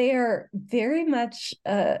 They are very much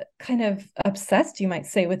kind of obsessed, you might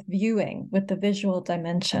say, with viewing, with the visual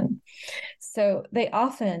dimension. So they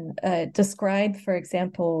often describe, for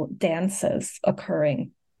example, dances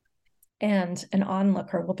occurring, and an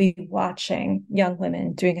onlooker will be watching young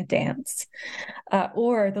women doing a dance,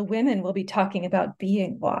 or the women will be talking about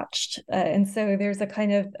being watched. And so there's a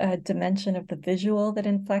kind of dimension of the visual that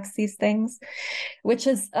inflects these things, which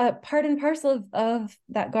is part and parcel of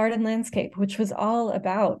that garden landscape, which was all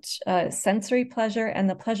about sensory pleasure and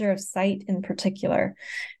the pleasure of sight in particular.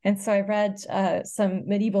 And so I read some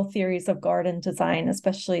medieval theories of garden design,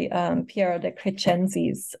 especially Piero de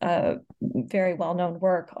Crescenzi's very well-known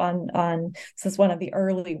work on this is one of the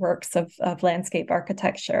early works of landscape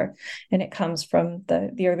architecture, and it comes from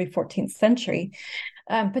the early 14th century.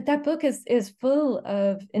 But that book is full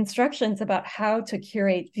of instructions about how to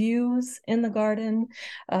curate views in the garden,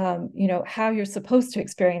 how you're supposed to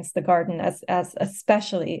experience the garden as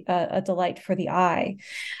especially a delight for the eye.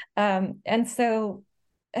 And so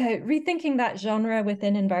rethinking that genre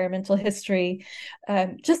within environmental history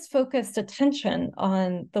just focused attention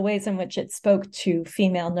on the ways in which it spoke to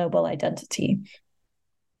female noble identity.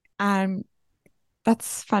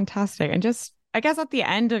 That's fantastic. And just, I guess at the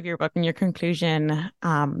end of your book, in your conclusion,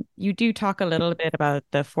 you do talk a little bit about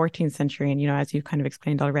the 14th century. And, as you kind of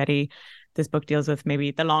explained already, this book deals with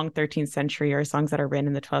maybe the long 13th century or songs that are written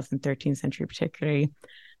in the 12th and 13th century particularly.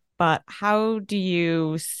 But how do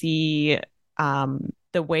you see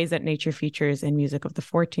the ways that nature features in music of the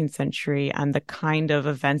 14th century and the kind of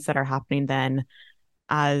events that are happening then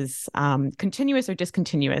as continuous or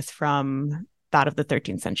discontinuous from that of the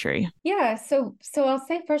 13th century? Yeah, so I'll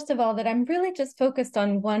say first of all that I'm really just focused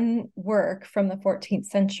on one work from the 14th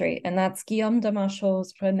century, and that's Guillaume de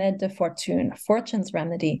Machaut's Remède de Fortune, Fortune's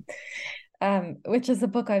Remedy, which is a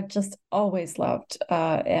book I've just always loved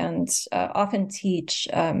and often teach.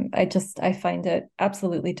 I find it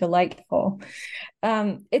absolutely delightful.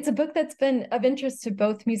 It's a book that's been of interest to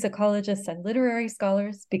both musicologists and literary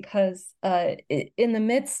scholars because in the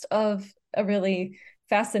midst of a really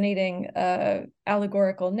fascinating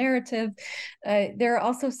allegorical narrative, there are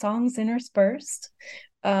also songs interspersed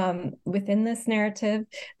within this narrative.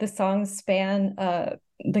 The songs span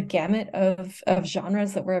the gamut of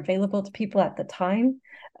genres that were available to people at the time.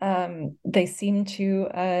 They seem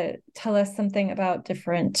to tell us something about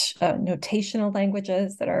different notational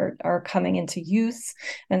languages that are coming into use.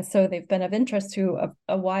 And so they've been of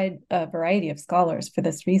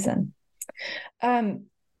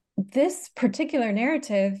this particular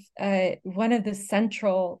narrative, one of the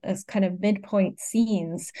central as kind of midpoint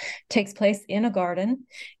scenes takes place in a garden.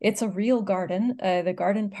 It's a real garden, the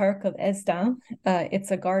garden park of Hesdin.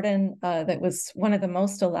 It's a garden that was one of the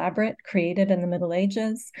most elaborate created in the Middle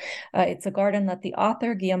Ages. It's a garden that the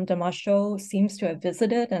author, Guillaume de Machaut, seems to have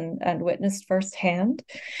visited and witnessed firsthand.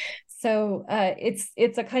 So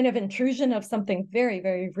it's a kind of intrusion of something very,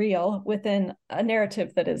 very real within a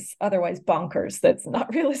narrative that is otherwise bonkers, that's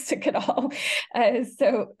not realistic at all.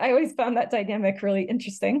 So I always found that dynamic really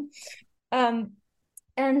interesting. And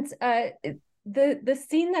the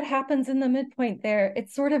scene that happens in the midpoint there, it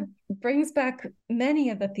sort of brings back many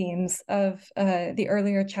of the themes of the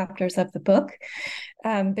earlier chapters of the book.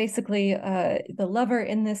 Basically, the lover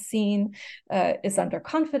in this scene is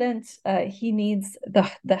underconfident. He needs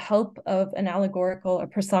the help of an allegorical, a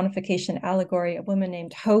personification allegory, a woman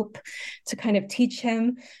named Hope, to kind of teach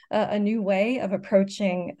him a new way of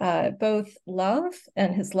approaching both love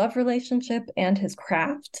and his love relationship and his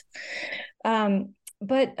craft.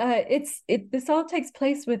 But this all takes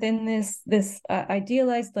place within this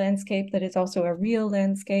idealized landscape that is also a real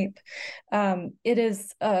landscape. It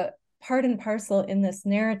is part and parcel in this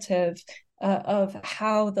narrative of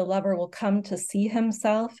how the lover will come to see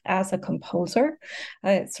himself as a composer.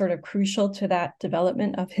 It's sort of crucial to that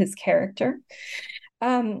development of his character.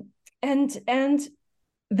 And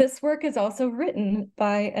this work is also written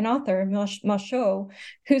by an author, Machaut,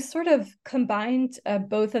 who sort of combined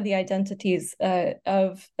both of the identities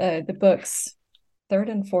of the book's third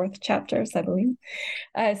and fourth chapters, I believe.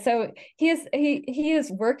 So he is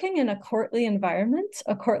working in a courtly environment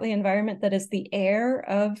that is the heir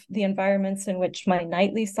of the environments in which my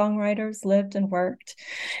knightly songwriters lived and worked.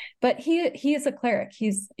 But he is a cleric.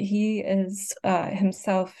 He is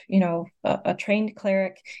himself, a trained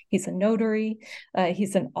cleric. He's a notary.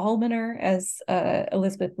 He's an almoner, as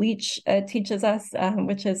Elizabeth Leach teaches us,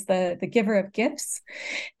 which is the giver of gifts.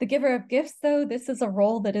 The giver of gifts, though, this is a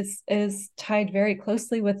role that is tied very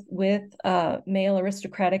closely with male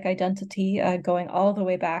aristocratic identity, going all the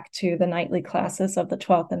way back to the knightly classes of the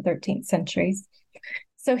 12th and 13th centuries.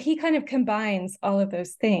 So he kind of combines all of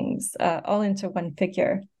those things all into one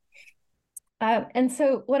figure. And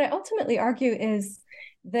so what I ultimately argue is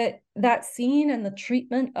that scene and the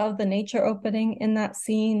treatment of the nature opening in that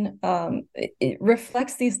scene, it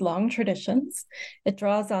reflects these long traditions. It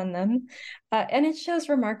draws on them, and it shows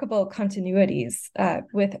remarkable continuities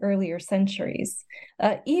with earlier centuries,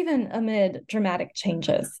 even amid dramatic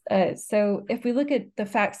changes. So if we look at the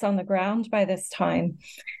facts on the ground by this time,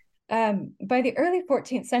 by the early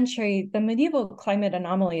 14th century, the medieval climate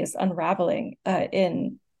anomaly is unraveling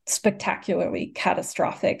in spectacularly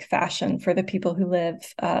catastrophic fashion for the people who live,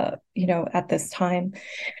 at this time.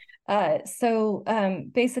 So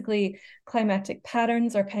basically, climatic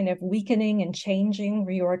patterns are kind of weakening and changing,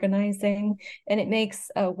 reorganizing, and it makes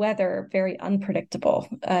weather very unpredictable.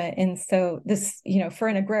 And so this, for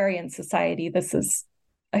an agrarian society, this is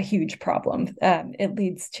a huge problem. It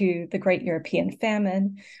leads to the Great European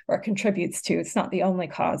Famine, or contributes to. It's not the only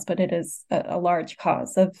cause, but it is a large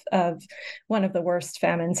cause of one of the worst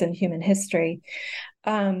famines in human history.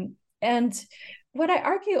 And what I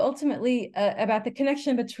argue ultimately about the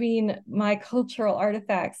connection between my cultural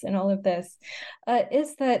artifacts and all of this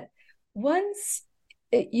is that once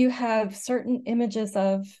you have certain images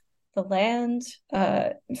of the land,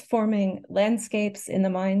 forming landscapes in the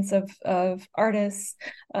minds of artists,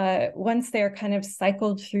 once they're kind of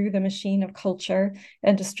cycled through the machine of culture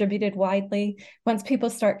and distributed widely, once people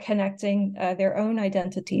start connecting their own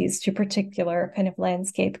identities to particular kind of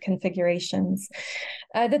landscape configurations,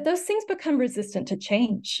 that those things become resistant to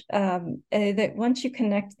change. That once you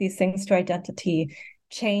connect these things to identity,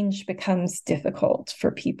 change becomes difficult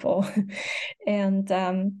for people. And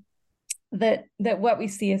that what we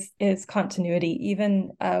see is continuity,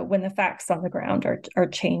 even when the facts on the ground are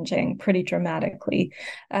changing pretty dramatically.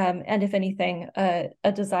 And if anything,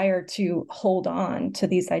 a desire to hold on to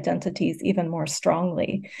these identities even more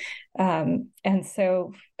strongly. And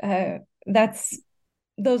so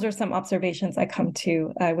those are some observations I come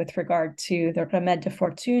to with regard to the Remède de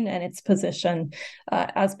Fortune and its position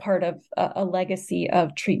as part of a legacy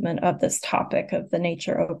of treatment of this topic of the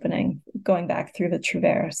nature opening, going back through the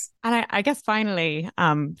Trouvères. And I guess finally,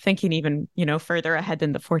 thinking even, further ahead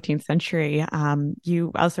than the 14th century,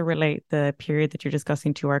 you also relate the period that you're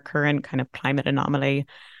discussing to our current kind of climate anomaly.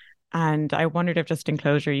 And I wondered if, just in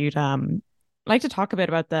closure, you'd like to talk a bit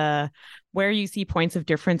about where you see points of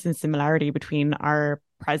difference and similarity between our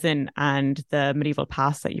present and the medieval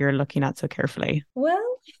past that you're looking at so carefully.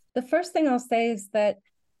 Well, the first thing I'll say is that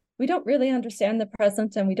we don't really understand the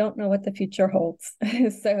present and we don't know what the future holds.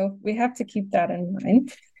 So we have to keep that in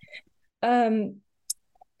mind.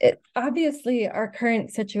 Obviously, our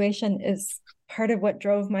current situation is part of what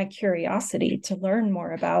drove my curiosity to learn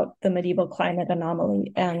more about the medieval climate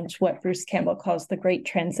anomaly and what Bruce Campbell calls the Great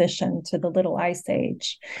Transition to the Little Ice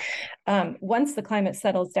Age. Once the climate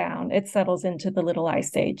settles down, it settles into the Little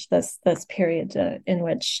Ice Age, this period in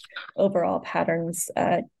which overall patterns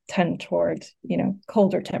tend toward,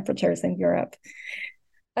 colder temperatures in Europe.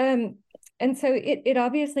 And so it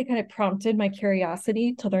obviously kind of prompted my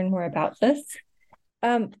curiosity to learn more about this.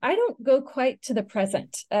 I don't go quite to the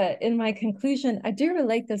present. In my conclusion, I do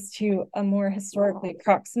relate this to a more historically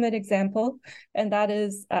proximate example, and that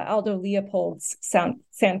is Aldo Leopold's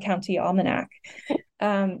Sand County Almanac.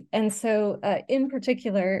 And so in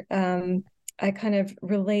particular, I kind of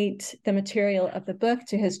relate the material of the book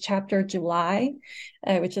to his chapter July,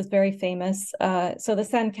 which is very famous. So the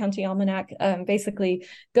Sand County Almanac basically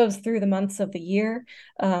goes through the months of the year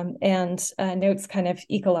and notes kind of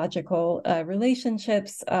ecological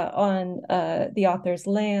relationships on the author's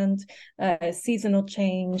land, seasonal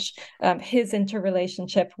change, his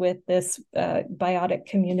interrelationship with this biotic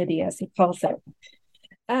community, as he calls it.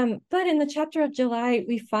 But in the chapter of July,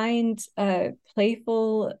 we find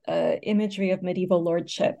playful imagery of medieval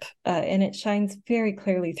lordship, and it shines very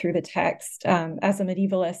clearly through the text. As a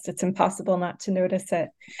medievalist, it's impossible not to notice it.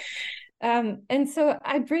 And so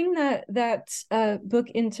I bring that book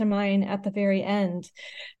into mind at the very end,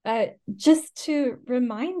 just to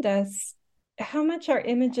remind us how much our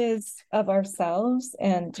images of ourselves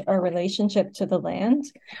and our relationship to the land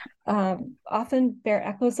often bear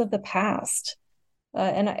echoes of the past.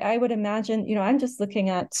 And I would imagine, I'm just looking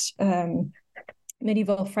at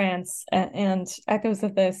medieval France and echoes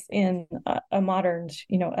of this in a modern,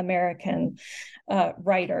 American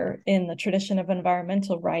writer in the tradition of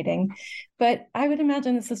environmental writing. But I would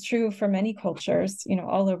imagine this is true for many cultures,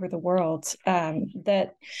 all over the world,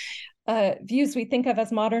 that views we think of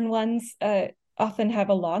as modern ones often have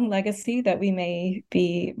a long legacy that we may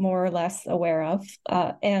be more or less aware of,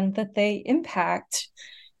 and that they impact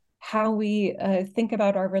how we think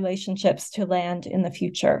about our relationships to land in the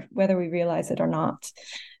future, whether we realize it or not.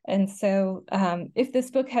 And so if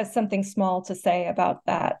this book has something small to say about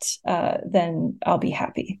that, then I'll be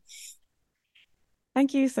happy.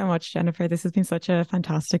 Thank you so much, Jennifer. This has been such a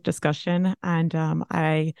fantastic discussion. And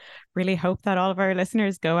I really hope that all of our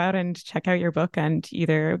listeners go out and check out your book and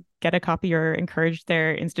either get a copy or encourage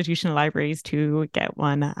their institutional libraries to get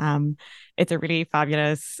one. It's a really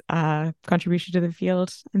fabulous contribution to the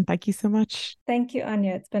field. And thank you so much. Thank you,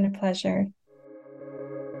 Anya. It's been a pleasure.